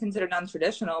really considered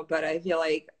non-traditional, but I feel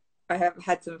like I have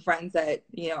had some friends that,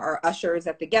 you know, are ushers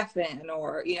at the Geffen,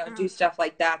 or, you know, do stuff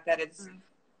like that, it's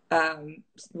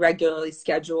regularly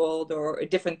scheduled, or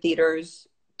different theaters.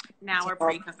 Now we're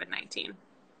pre-COVID-19.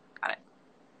 Got it.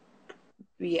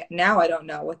 Yeah, now I don't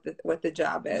know what the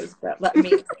job is, but let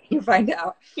me find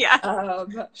out. Yeah.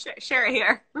 Share it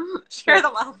here. Share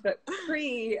the wealth. But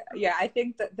I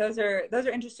think that those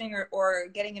are interesting, or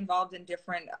getting involved in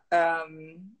different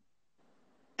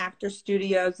actor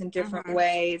studios in different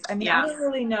ways. I mean, I don't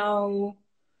really know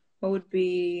what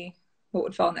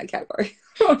would fall in that category.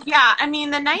 Yeah, I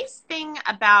mean, the nice thing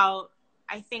about,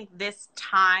 I think, this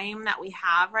time that we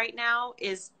have right now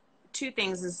is two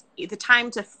things: is the time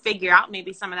to figure out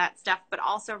maybe some of that stuff, but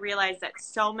also realize that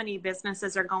so many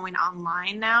businesses are going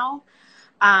online now,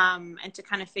 and to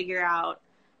kind of figure out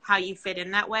how you fit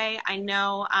in that way. I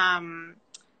know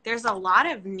there's a lot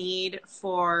of need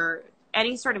for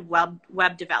any sort of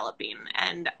web developing,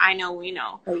 and I know we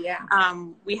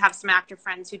have some actor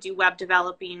friends who do web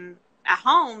developing at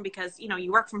home, because, you know,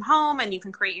 you work from home and you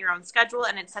can create your own schedule,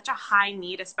 and it's such a high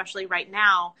need, especially right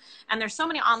now. And there's so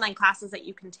many online classes that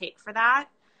you can take for that.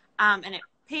 And it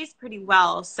pays pretty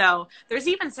well. So there's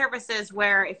even services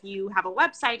where if you have a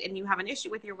website and you have an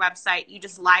issue with your website, you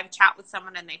just live chat with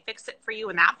someone and they fix it for you,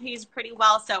 and that pays pretty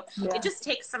well. So it just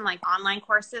takes some like online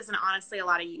courses, and honestly a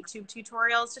lot of YouTube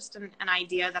tutorials, just an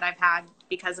idea that I've had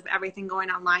because of everything going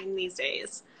online these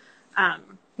days.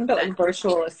 But like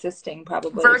virtual assisting,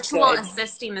 probably. Virtual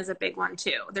assisting is a big one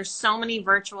too. There's so many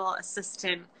virtual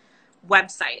assistant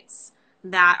websites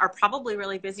that are probably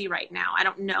really busy right now. I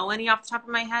don't know any off the top of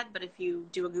my head, but if you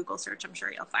do a Google search, I'm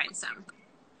sure you'll find some.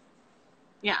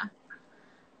 Yeah.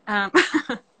 Um,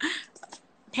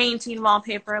 painting,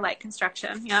 wallpaper, light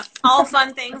construction. Yep. All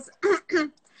fun things.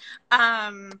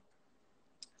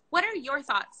 What are your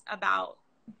thoughts about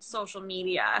social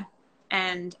media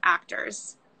and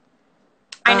actors?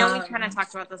 I know we kind of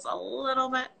talked about this a little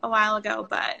bit a while ago,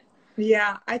 but.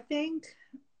 Yeah, I think,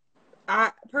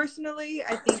 personally,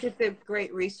 I think it's a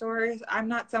great resource. I'm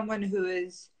not someone who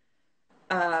is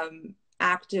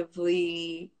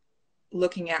actively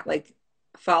looking at like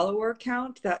follower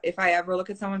count. That if I ever look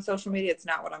at someone's social media, it's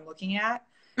not what I'm looking at.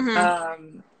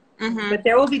 But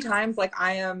there will be times like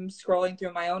I am scrolling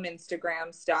through my own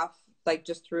Instagram stuff, like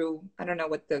just through, I don't know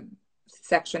what the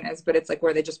section is, but it's like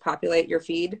where they just populate your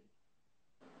feed.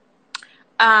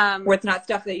 Where it's not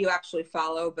stuff that you actually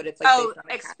follow, but it's like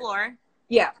explore.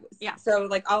 Yeah. So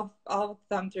like I'll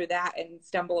thumb through that and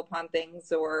stumble upon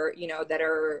things, or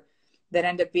that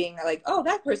end up being like, oh,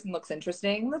 that person looks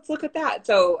interesting, let's look at that.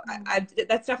 So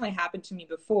that's definitely happened to me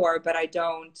before, but I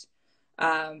don't.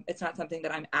 It's not something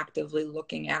that I'm actively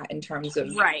looking at in terms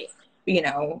of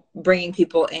bringing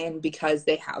people in because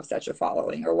they have such a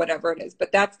following or whatever it is.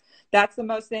 But that's the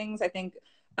most things I think.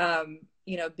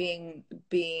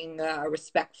 Being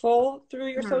respectful through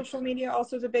your social media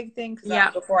also is a big thing.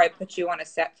 Because before I put you on a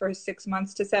set for 6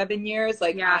 months to 7 years,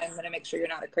 like I'm going to make sure you're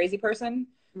not a crazy person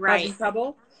causing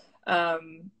trouble.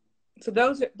 So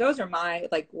those are my,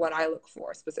 like, what I look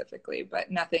for specifically,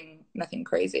 but nothing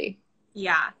crazy.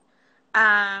 Yeah.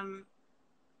 I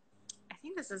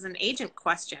think this is an agent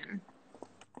question.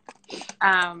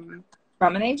 From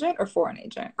an agent or for an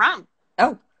agent? From.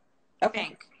 Oh,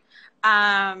 okay.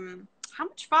 How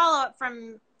much follow-up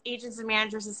from agents and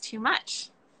managers is too much?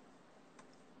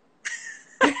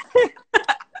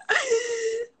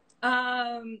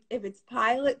 If it's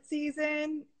pilot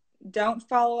season, don't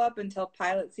follow up until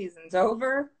pilot season's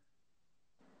over.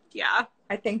 Yeah.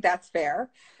 I think that's fair.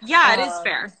 Yeah, it is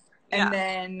fair. And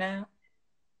then,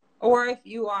 or if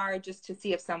you are, just to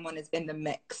see if someone is in the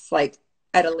mix, like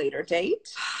at a later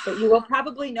date. But you will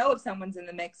probably know if someone's in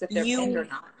the mix if they're pinned or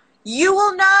not. You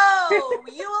will know.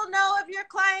 You will know if your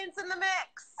client's in the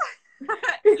mix.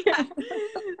 Yeah.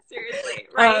 Seriously,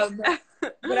 right?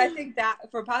 But I think that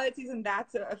for pilot season,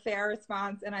 that's a fair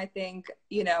response. And I think,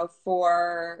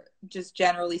 for just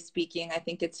generally speaking, I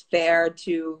think it's fair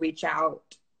to reach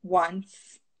out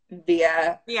once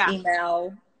via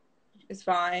email is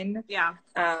fine. Yeah.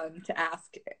 To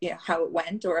ask, how it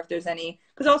went, or if there's any,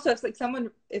 because also if like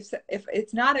someone, if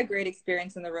it's not a great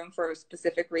experience in the room for a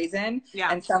specific reason,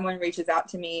 and someone reaches out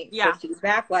to me for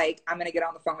feedback, like I'm going to get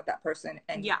on the phone with that person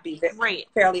and be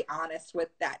fairly honest with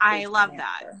that. I love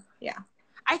that. Yeah.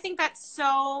 I think that's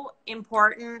so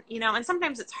important, and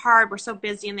sometimes it's hard. We're so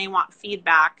busy and they want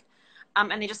feedback,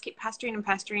 and they just keep pestering and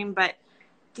pestering, but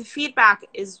the feedback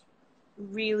is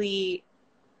really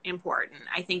important.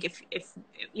 I think if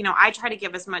I try to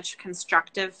give as much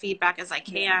constructive feedback as I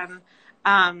can,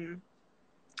 and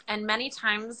many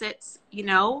times it's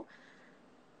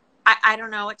I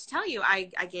don't know what to tell you. I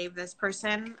gave this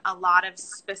person a lot of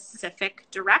specific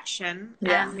direction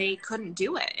and they couldn't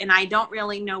do it, and I don't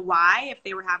really know why, if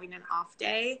they were having an off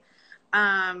day,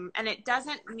 and it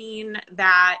doesn't mean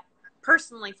that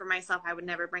personally for myself I would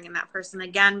never bring in that person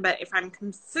again, but if I'm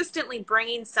consistently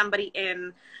bringing somebody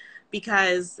in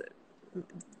because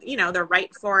they're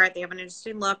right for it, they have an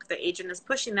interesting look, the agent is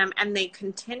pushing them, and they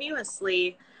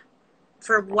continuously,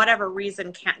 for whatever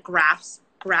reason, can't grasp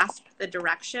the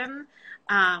direction,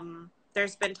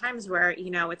 there's been times where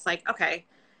it's like, okay,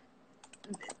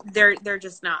 they're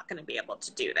just not going to be able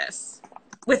to do this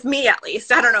with me, at least.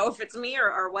 I don't know if it's me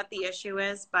or what the issue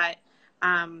is, but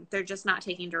they're just not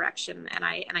taking direction, and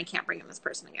I can't bring in this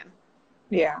person again.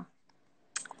 Yeah.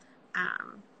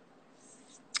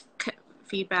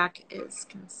 Feedback is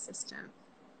consistent.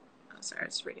 Oh, sorry, I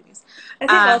was reading these. I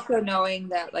think also knowing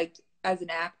that, like, as an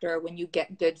actor, when you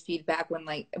get good feedback,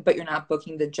 but you're not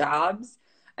booking the jobs,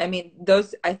 I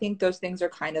think those things are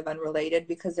kind of unrelated,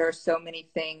 because there are so many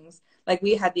things. Like,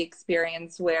 we had the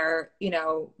experience where,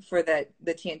 for the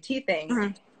TNT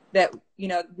thing, that,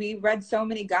 we read so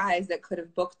many guys that could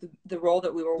have booked the role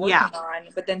that we were working on,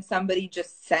 but then somebody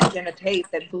just sent in a tape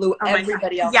that blew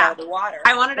everybody else out of the water.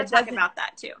 I wanted to talk about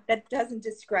that too. That doesn't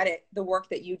discredit the work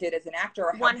that you did as an actor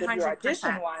or how good your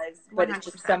audition was, but 100%. It's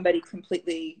just somebody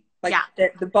completely, like,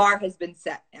 the bar has been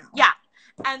set now. Yeah.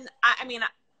 And let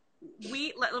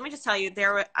me just tell you,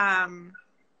 there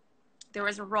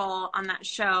was a role on that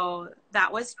show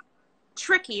that was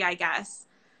tricky, I guess.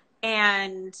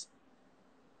 And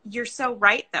you're so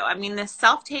right, though. This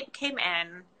self-tape came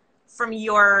in from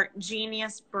your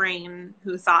genius brain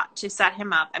who thought to set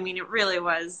him up. It really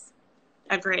was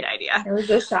a great idea. It was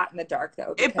a shot in the dark,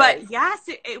 though. But yes,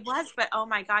 it was. But oh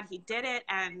my God, he did it,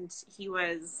 and he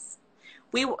was.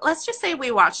 Let's just say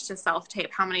we watched a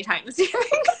self-tape. How many times do you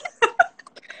think?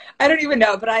 I don't even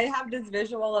know, but I have this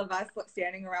visual of us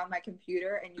standing around my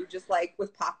computer and you just like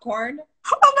with popcorn.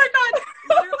 Oh my God.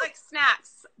 We were like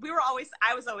snacks.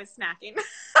 I was always snacking.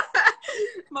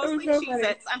 Mostly so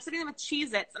Cheez-Its. I'm sitting there with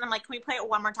Cheez-Its and I'm like, can we play it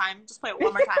one more time? Just play it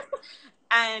one more time.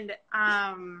 And,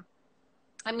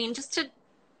 I mean, just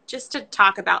to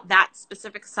talk about that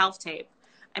specific self-tape,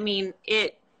 I mean,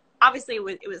 it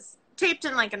was taped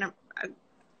in like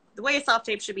the way a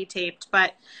self-tape should be taped,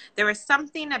 but there was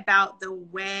something about the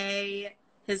way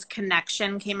his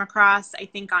connection came across, I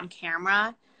think, on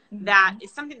camera, that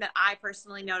is something that I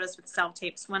personally noticed with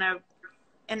self-tapes. When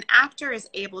an actor is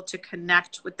able to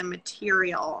connect with the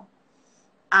material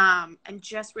and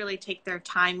just really take their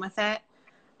time with it,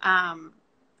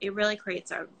 it really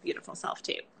creates a beautiful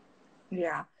self-tape.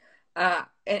 Yeah.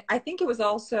 And I think it was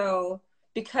also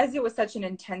because it was such an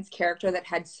intense character that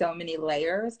had so many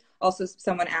layers. Also,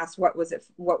 someone asked, what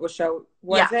show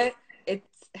was it? It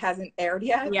hasn't aired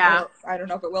yet. Yeah. I don't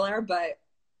know if it will air, but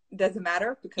it doesn't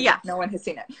matter because no one has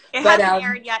seen it. It hasn't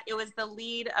aired yet. It was the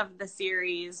lead of the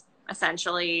series,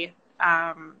 essentially,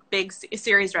 big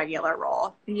series regular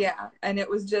role. Yeah. And it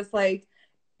was just like,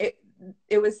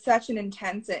 it was such an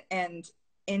intense and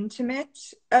intimate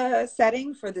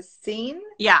setting for the scene.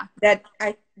 Yeah. That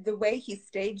the way he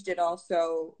staged it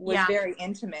also was very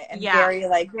intimate and very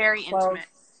very close intimate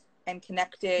and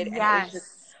connected. Yes. And it was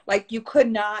just like you could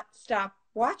not stop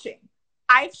watching.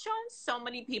 I've shown so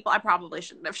many people, I probably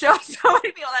shouldn't have shown so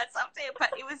many people that self-tape, but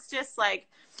it was just like,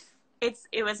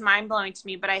 it was mind-blowing to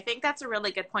me. But I think that's a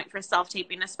really good point for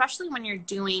self-taping, especially when you're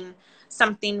doing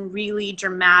something really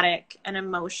dramatic and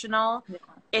emotional. Yeah.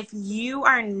 If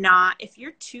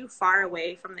you're too far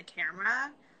away from the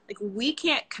camera, like we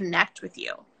can't connect with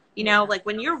you. You know, like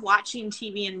when you're watching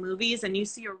TV and movies and you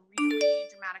see a really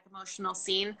dramatic emotional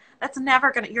scene,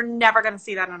 you're never gonna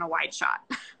see that on a wide shot.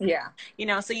 Yeah. You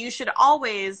know, so you should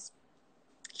always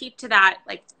keep to that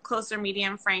like closer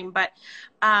medium frame. But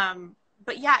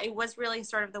yeah, it was really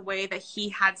sort of the way that he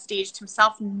had staged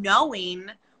himself, knowing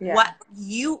what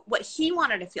he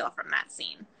wanted to feel from that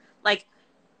scene. Like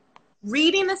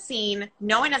reading the scene,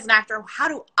 knowing as an actor, how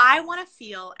do I want to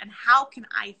feel and how can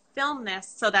I film this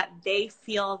so that they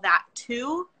feel that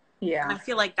too? Yeah. And I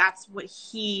feel like that's what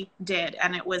he did.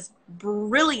 And it was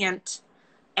brilliant.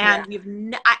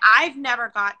 And I've never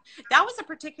got, that was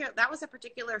a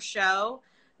particular show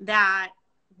that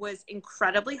was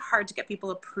incredibly hard to get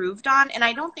people approved on. And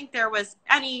I don't think there was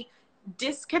any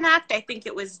disconnect. I think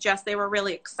it was just, they were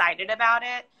really excited about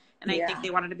it. And I think they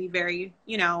wanted to be very,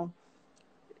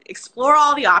 explore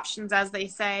all the options, as they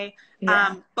say.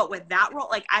 Yeah. But with that role,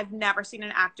 like I've never seen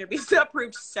an actor be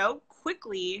approved so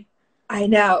quickly. I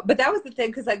know, but that was the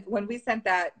thing, because like when we sent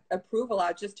that approval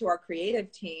out just to our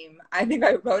creative team, I think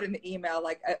I wrote in the email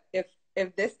like,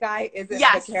 if this guy isn't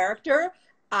the character,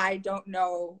 I don't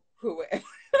know who is.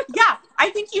 Yeah, I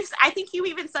think you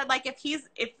even said like if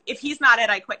he's not it,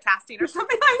 I quit casting or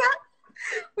something like that.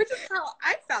 Which is how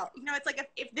I felt. It's like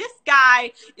if this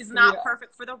guy is not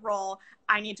perfect for the role,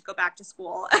 I need to go back to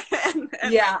school and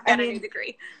get a new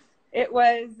degree. It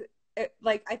was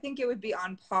I think it would be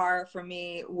on par for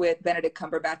me with Benedict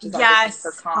Cumberbatch's audition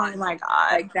for Khan. Oh my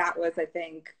God. Like that was, I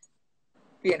think,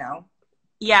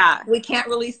 Yeah. We can't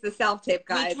release the self-tape,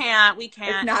 guys. We can't.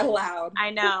 It's not allowed.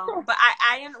 I know. But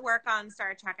I didn't work on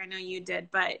Star Trek. I know you did,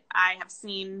 but I have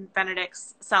seen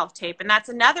Benedict's self-tape. And that's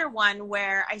another one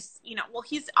where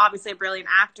he's obviously a brilliant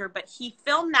actor, but he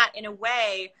filmed that in a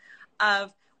way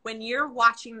of when you're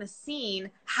watching the scene,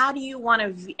 how do you want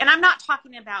to, and I'm not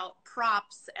talking about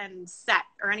props and set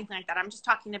or anything like that. I'm just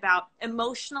talking about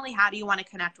emotionally, how do you want to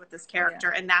connect with this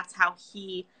character? Yeah. And that's how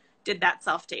he did that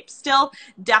self-tape. Still,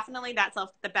 definitely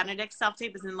the Benedict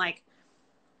self-tape is in like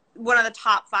one of the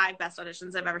top 5 best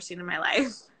auditions I've ever seen in my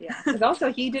life. Yeah, because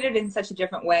also he did it in such a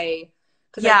different way.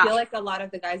 Because I feel like a lot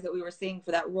of the guys that we were seeing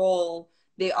for that role,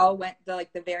 they all went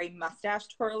the very mustache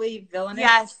twirly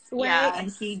villainous way,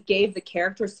 and he gave the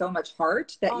character so much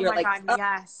heart that you're like,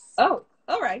 God, oh,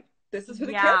 all right, this is who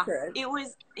the character is. It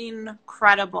was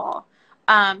incredible.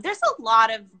 There's a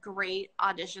lot of great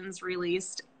auditions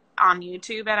released on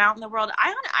YouTube and out in the world.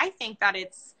 I think that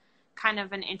it's kind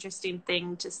of an interesting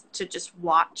thing to just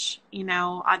watch,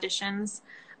 auditions.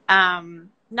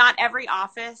 Not every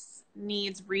office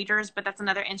needs readers, but that's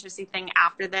another interesting thing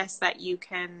after this that you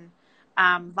can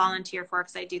volunteer for,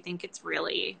 because I do think it's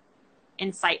really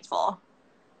insightful.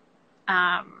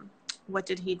 What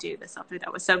did he do this after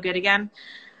that was so good again?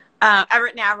 Now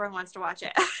everyone wants to watch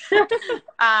it.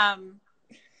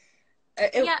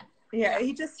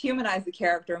 He just humanized the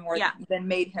character more than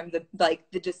made him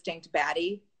the distinct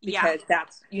baddie, because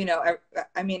that's, you know,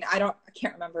 I mean, I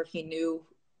can't remember if he knew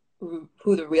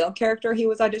who the real character he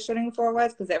was auditioning for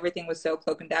was, because everything was so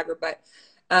cloak and dagger, but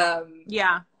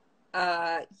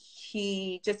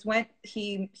he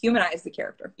humanized the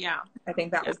character. I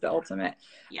think that was the ultimate.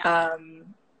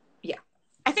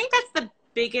 I think that's the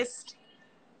biggest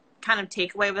kind of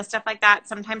takeaway with stuff like that.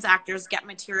 Sometimes actors get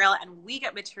material and we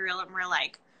get material and we're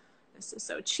like, this is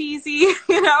so cheesy,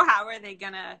 you know, how are they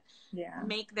gonna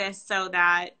make this so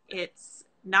that it's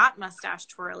not mustache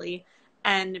twirly?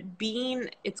 And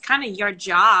it's kind of your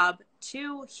job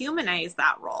to humanize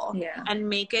that role and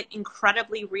make it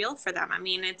incredibly real for them. I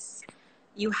mean,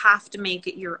 you have to make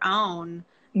it your own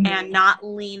and not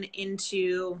lean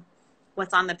into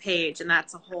what's on the page. And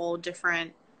that's a whole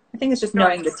different, I think it's just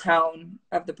knowing the tone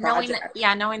of the project.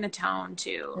 Knowing the tone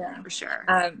too, for sure.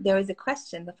 There was a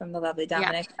question from the lovely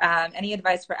Dominic. Any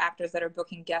advice for actors that are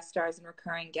booking guest stars and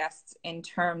recurring guests in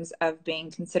terms of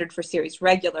being considered for series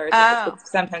regulars? It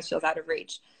sometimes feels out of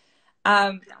reach.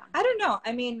 I don't know.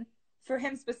 I mean, for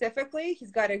him specifically,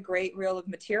 he's got a great reel of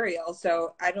material.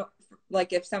 So I don't,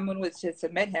 like, if someone was to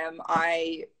submit him,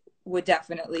 I would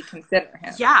definitely consider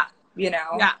him. You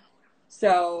know?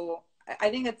 So I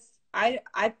think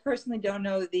I personally don't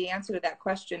know the answer to that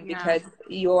question, because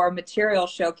your material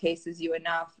showcases you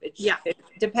enough.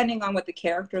 Depending on what the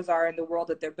characters are in the world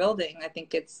that they're building, I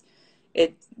think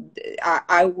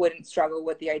I wouldn't struggle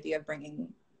with the idea of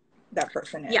bringing that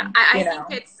person in. I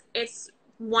think it's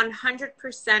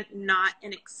 100% not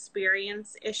an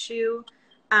experience issue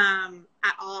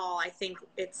at all. I think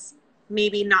it's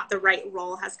maybe not the right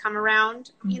role has come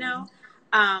around, you know?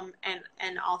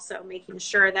 And also making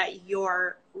sure that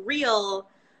your reel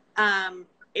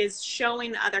is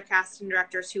showing other casting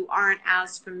directors who aren't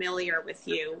as familiar with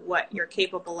you what you're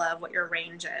capable of, what your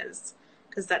range is,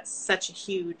 because that's such a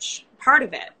huge part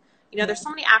of it. You know, there's so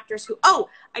many actors who,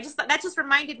 that just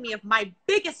reminded me of my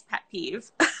biggest pet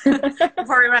peeve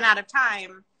before we run out of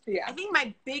time. I think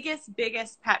my biggest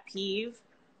pet peeve,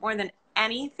 more than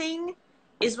anything,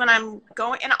 is when I'm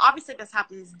going, and obviously this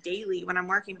happens daily when I'm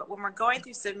working, but when we're going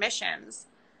through submissions,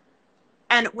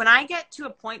 and when I get to a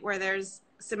point where there's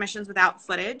submissions without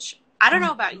footage, I don't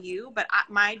know about you, but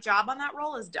my job on that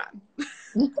role is done.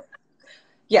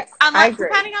 I agree.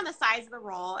 Depending on the size of the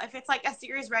role, if it's like a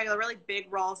series regular, really big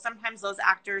role, sometimes those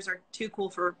actors are too cool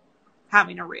for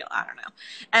having a reel. I don't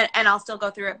know. And I'll still go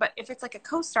through it. But if it's like a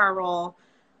co-star role,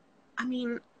 I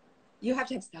mean, you have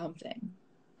to have something.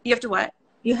 You have to what?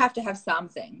 You have to have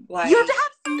something. Like, you have to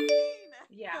have something.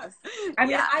 Yes. I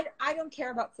mean, I don't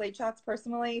care about slate shots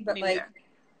personally, but like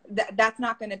that's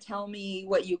not going to tell me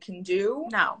what you can do.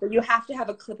 No. But you have to have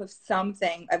a clip of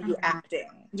something of you acting.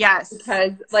 Yes.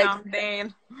 Because like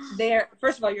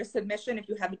first of all, your submission, if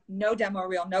you have no demo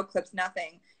reel, no clips,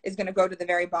 nothing, is going to go to the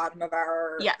very bottom of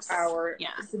our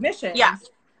submission.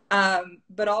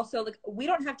 But also, like, we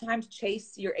don't have time to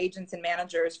chase your agents and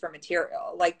managers for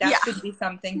material. Like, that should be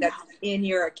something that's in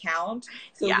your account,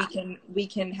 so we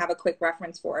can have a quick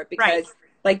reference for it. Because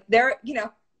like, there, you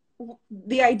know,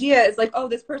 the idea is like, oh,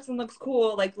 this person looks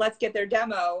cool, like, let's get their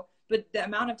demo. But the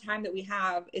amount of time that we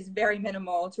have is very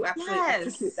minimal to actually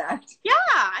execute that. Yeah,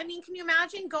 I mean, can you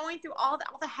imagine going through all the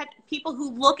people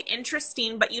who look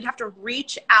interesting, but you'd have to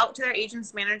reach out to their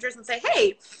agents, managers, and say,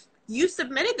 hey, you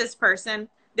submitted this person.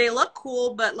 They look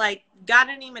cool, but like, got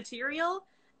any material?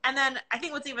 And then I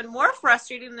think what's even more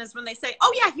frustrating is when they say,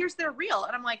 oh yeah, here's their reel.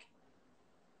 And I'm like,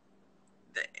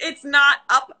 it's not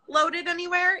uploaded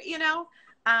anywhere, you know?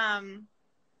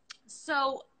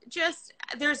 So just,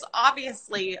 there's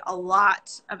obviously a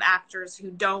lot of actors who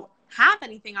don't have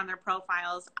anything on their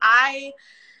profiles. I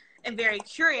am very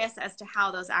curious as to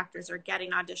how those actors are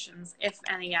getting auditions, if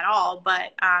any at all.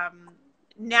 But,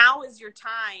 now is your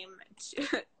time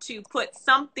to put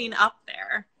something up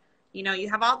there. You know, you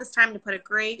have all this time to put a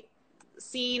great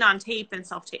scene on tape in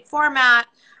self-tape format.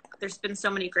 There's been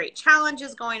so many great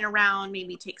challenges going around.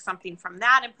 Maybe take something from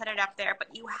that and put it up there.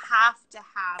 But you have to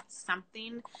have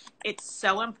something. It's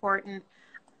so important.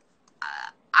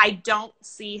 I don't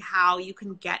see how you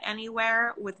can get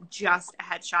anywhere with just a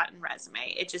headshot and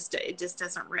resume. It just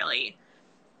doesn't really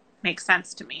make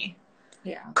sense to me.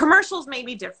 Yeah. Commercials may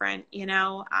be different, you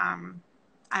know. I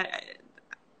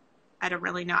don't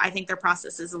really know. I think their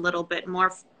process is a little bit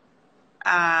more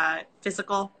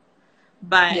physical,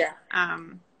 but I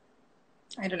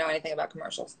don't know anything about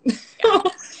commercials.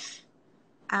 Is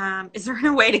there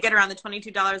a way to get around the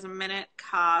 $22 a minute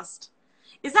cost?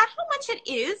 Is that how much it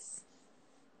is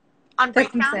on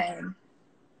breakdown? That's insane.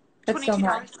 That's so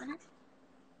much. $22 a minute?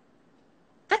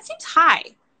 That seems high.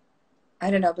 I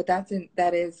don't know, but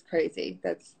that is crazy.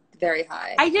 That's very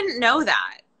high. I didn't know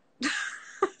that.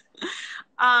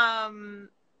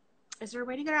 Is there a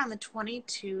way to get around the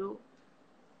 22?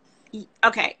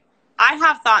 Okay. I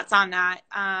have thoughts on that.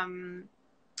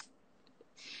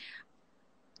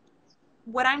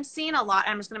 What I'm seeing a lot,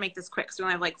 I'm just going to make this quick because we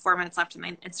only have like 4 minutes left and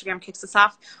then Instagram kicks us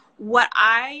off. What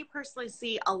I personally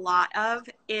see a lot of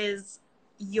is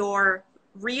your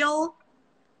reel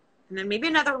and then maybe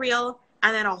another reel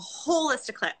and then a whole list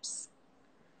of clips.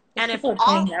 And if people are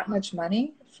paying that much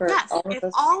money for all of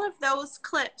those, all of those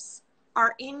clips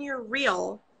are in your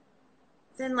reel,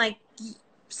 then like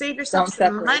save yourself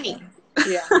some money.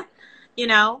 Yeah. You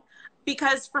know,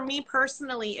 because for me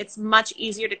personally, it's much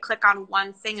easier to click on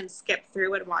one thing and skip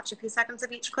through and watch a few seconds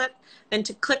of each clip than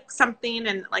to click something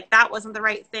and like that wasn't the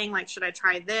right thing. Like, should I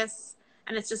try this?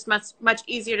 And it's just much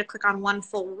easier to click on one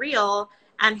full reel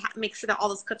and make sure that all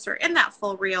those clips are in that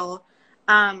full reel.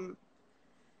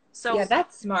 So yeah,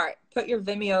 that's smart. Put your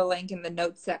Vimeo link in the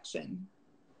notes section.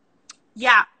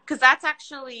 Yeah, because that's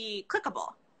actually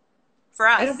clickable for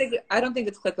us. I don't think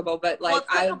it's clickable, but like, well,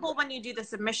 it's clickable when you do the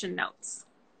submission notes,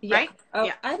 yeah. right? Oh,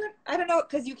 yeah. I don't know,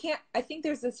 because you can't. I think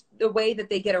there's the way that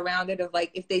they get around it of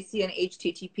like if they see an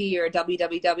HTTP or a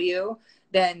www,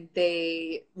 then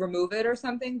they remove it or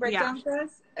something. Breakdown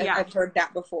says. Yeah. I've heard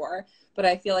that before, but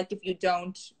I feel like if you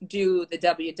don't do the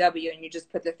www and you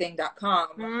just put the thing.com,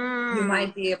 you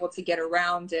might be able to get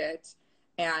around it.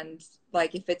 And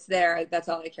like if it's there, that's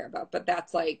all I care about. But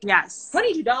that's like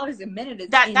 $22 a minute is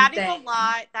that insane. is a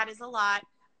lot. That is a lot.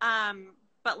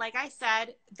 But like I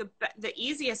said, the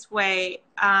easiest way,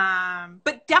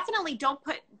 but definitely don't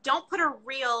put a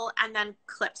reel and then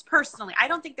clips. Personally, I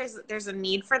don't think there's a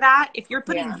need for that. If you're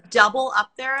putting double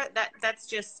up there,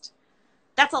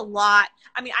 that's a lot.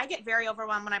 I mean, I get very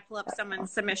overwhelmed when I pull up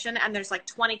someone's submission and there's like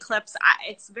 20 clips.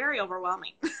 It's very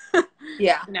overwhelming.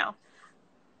 Yeah. You know.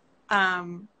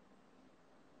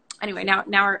 Anyway,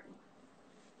 now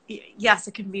yes,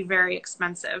 it can be very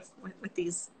expensive with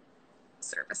these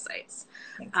service sites.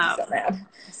 I'm so mad.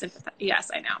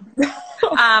 Yes, I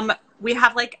know. We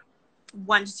have like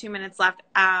 1 to 2 minutes left.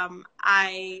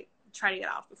 I try to get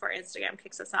off before Instagram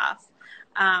kicks us off.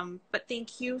 But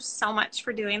thank you so much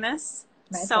for doing this.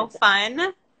 So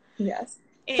fun. Yes.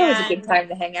 It's always a good time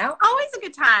to hang out. Always a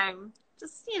good time.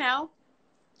 Just,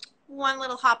 one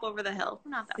little hop over the hill.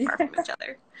 We're not that far from each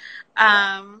other.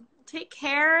 Take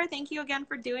care. Thank you again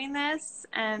for doing this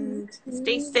and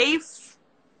stay safe.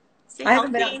 Stay healthy. I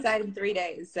haven't been outside in 3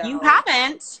 days. So. You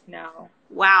haven't? No.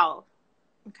 Wow.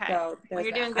 Okay. So well,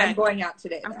 you're doing good. I'm going out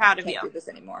today. I'm proud of you. I can't do this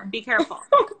anymore. Be careful.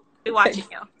 Be watching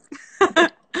you.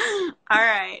 All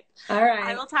right.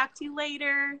 I will talk to you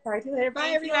later. Talk to you later. Bye,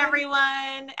 Thank you,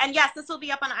 everyone. And yes, this will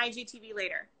be up on IGTV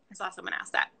later. I saw someone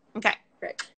ask that. Okay.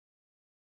 Great.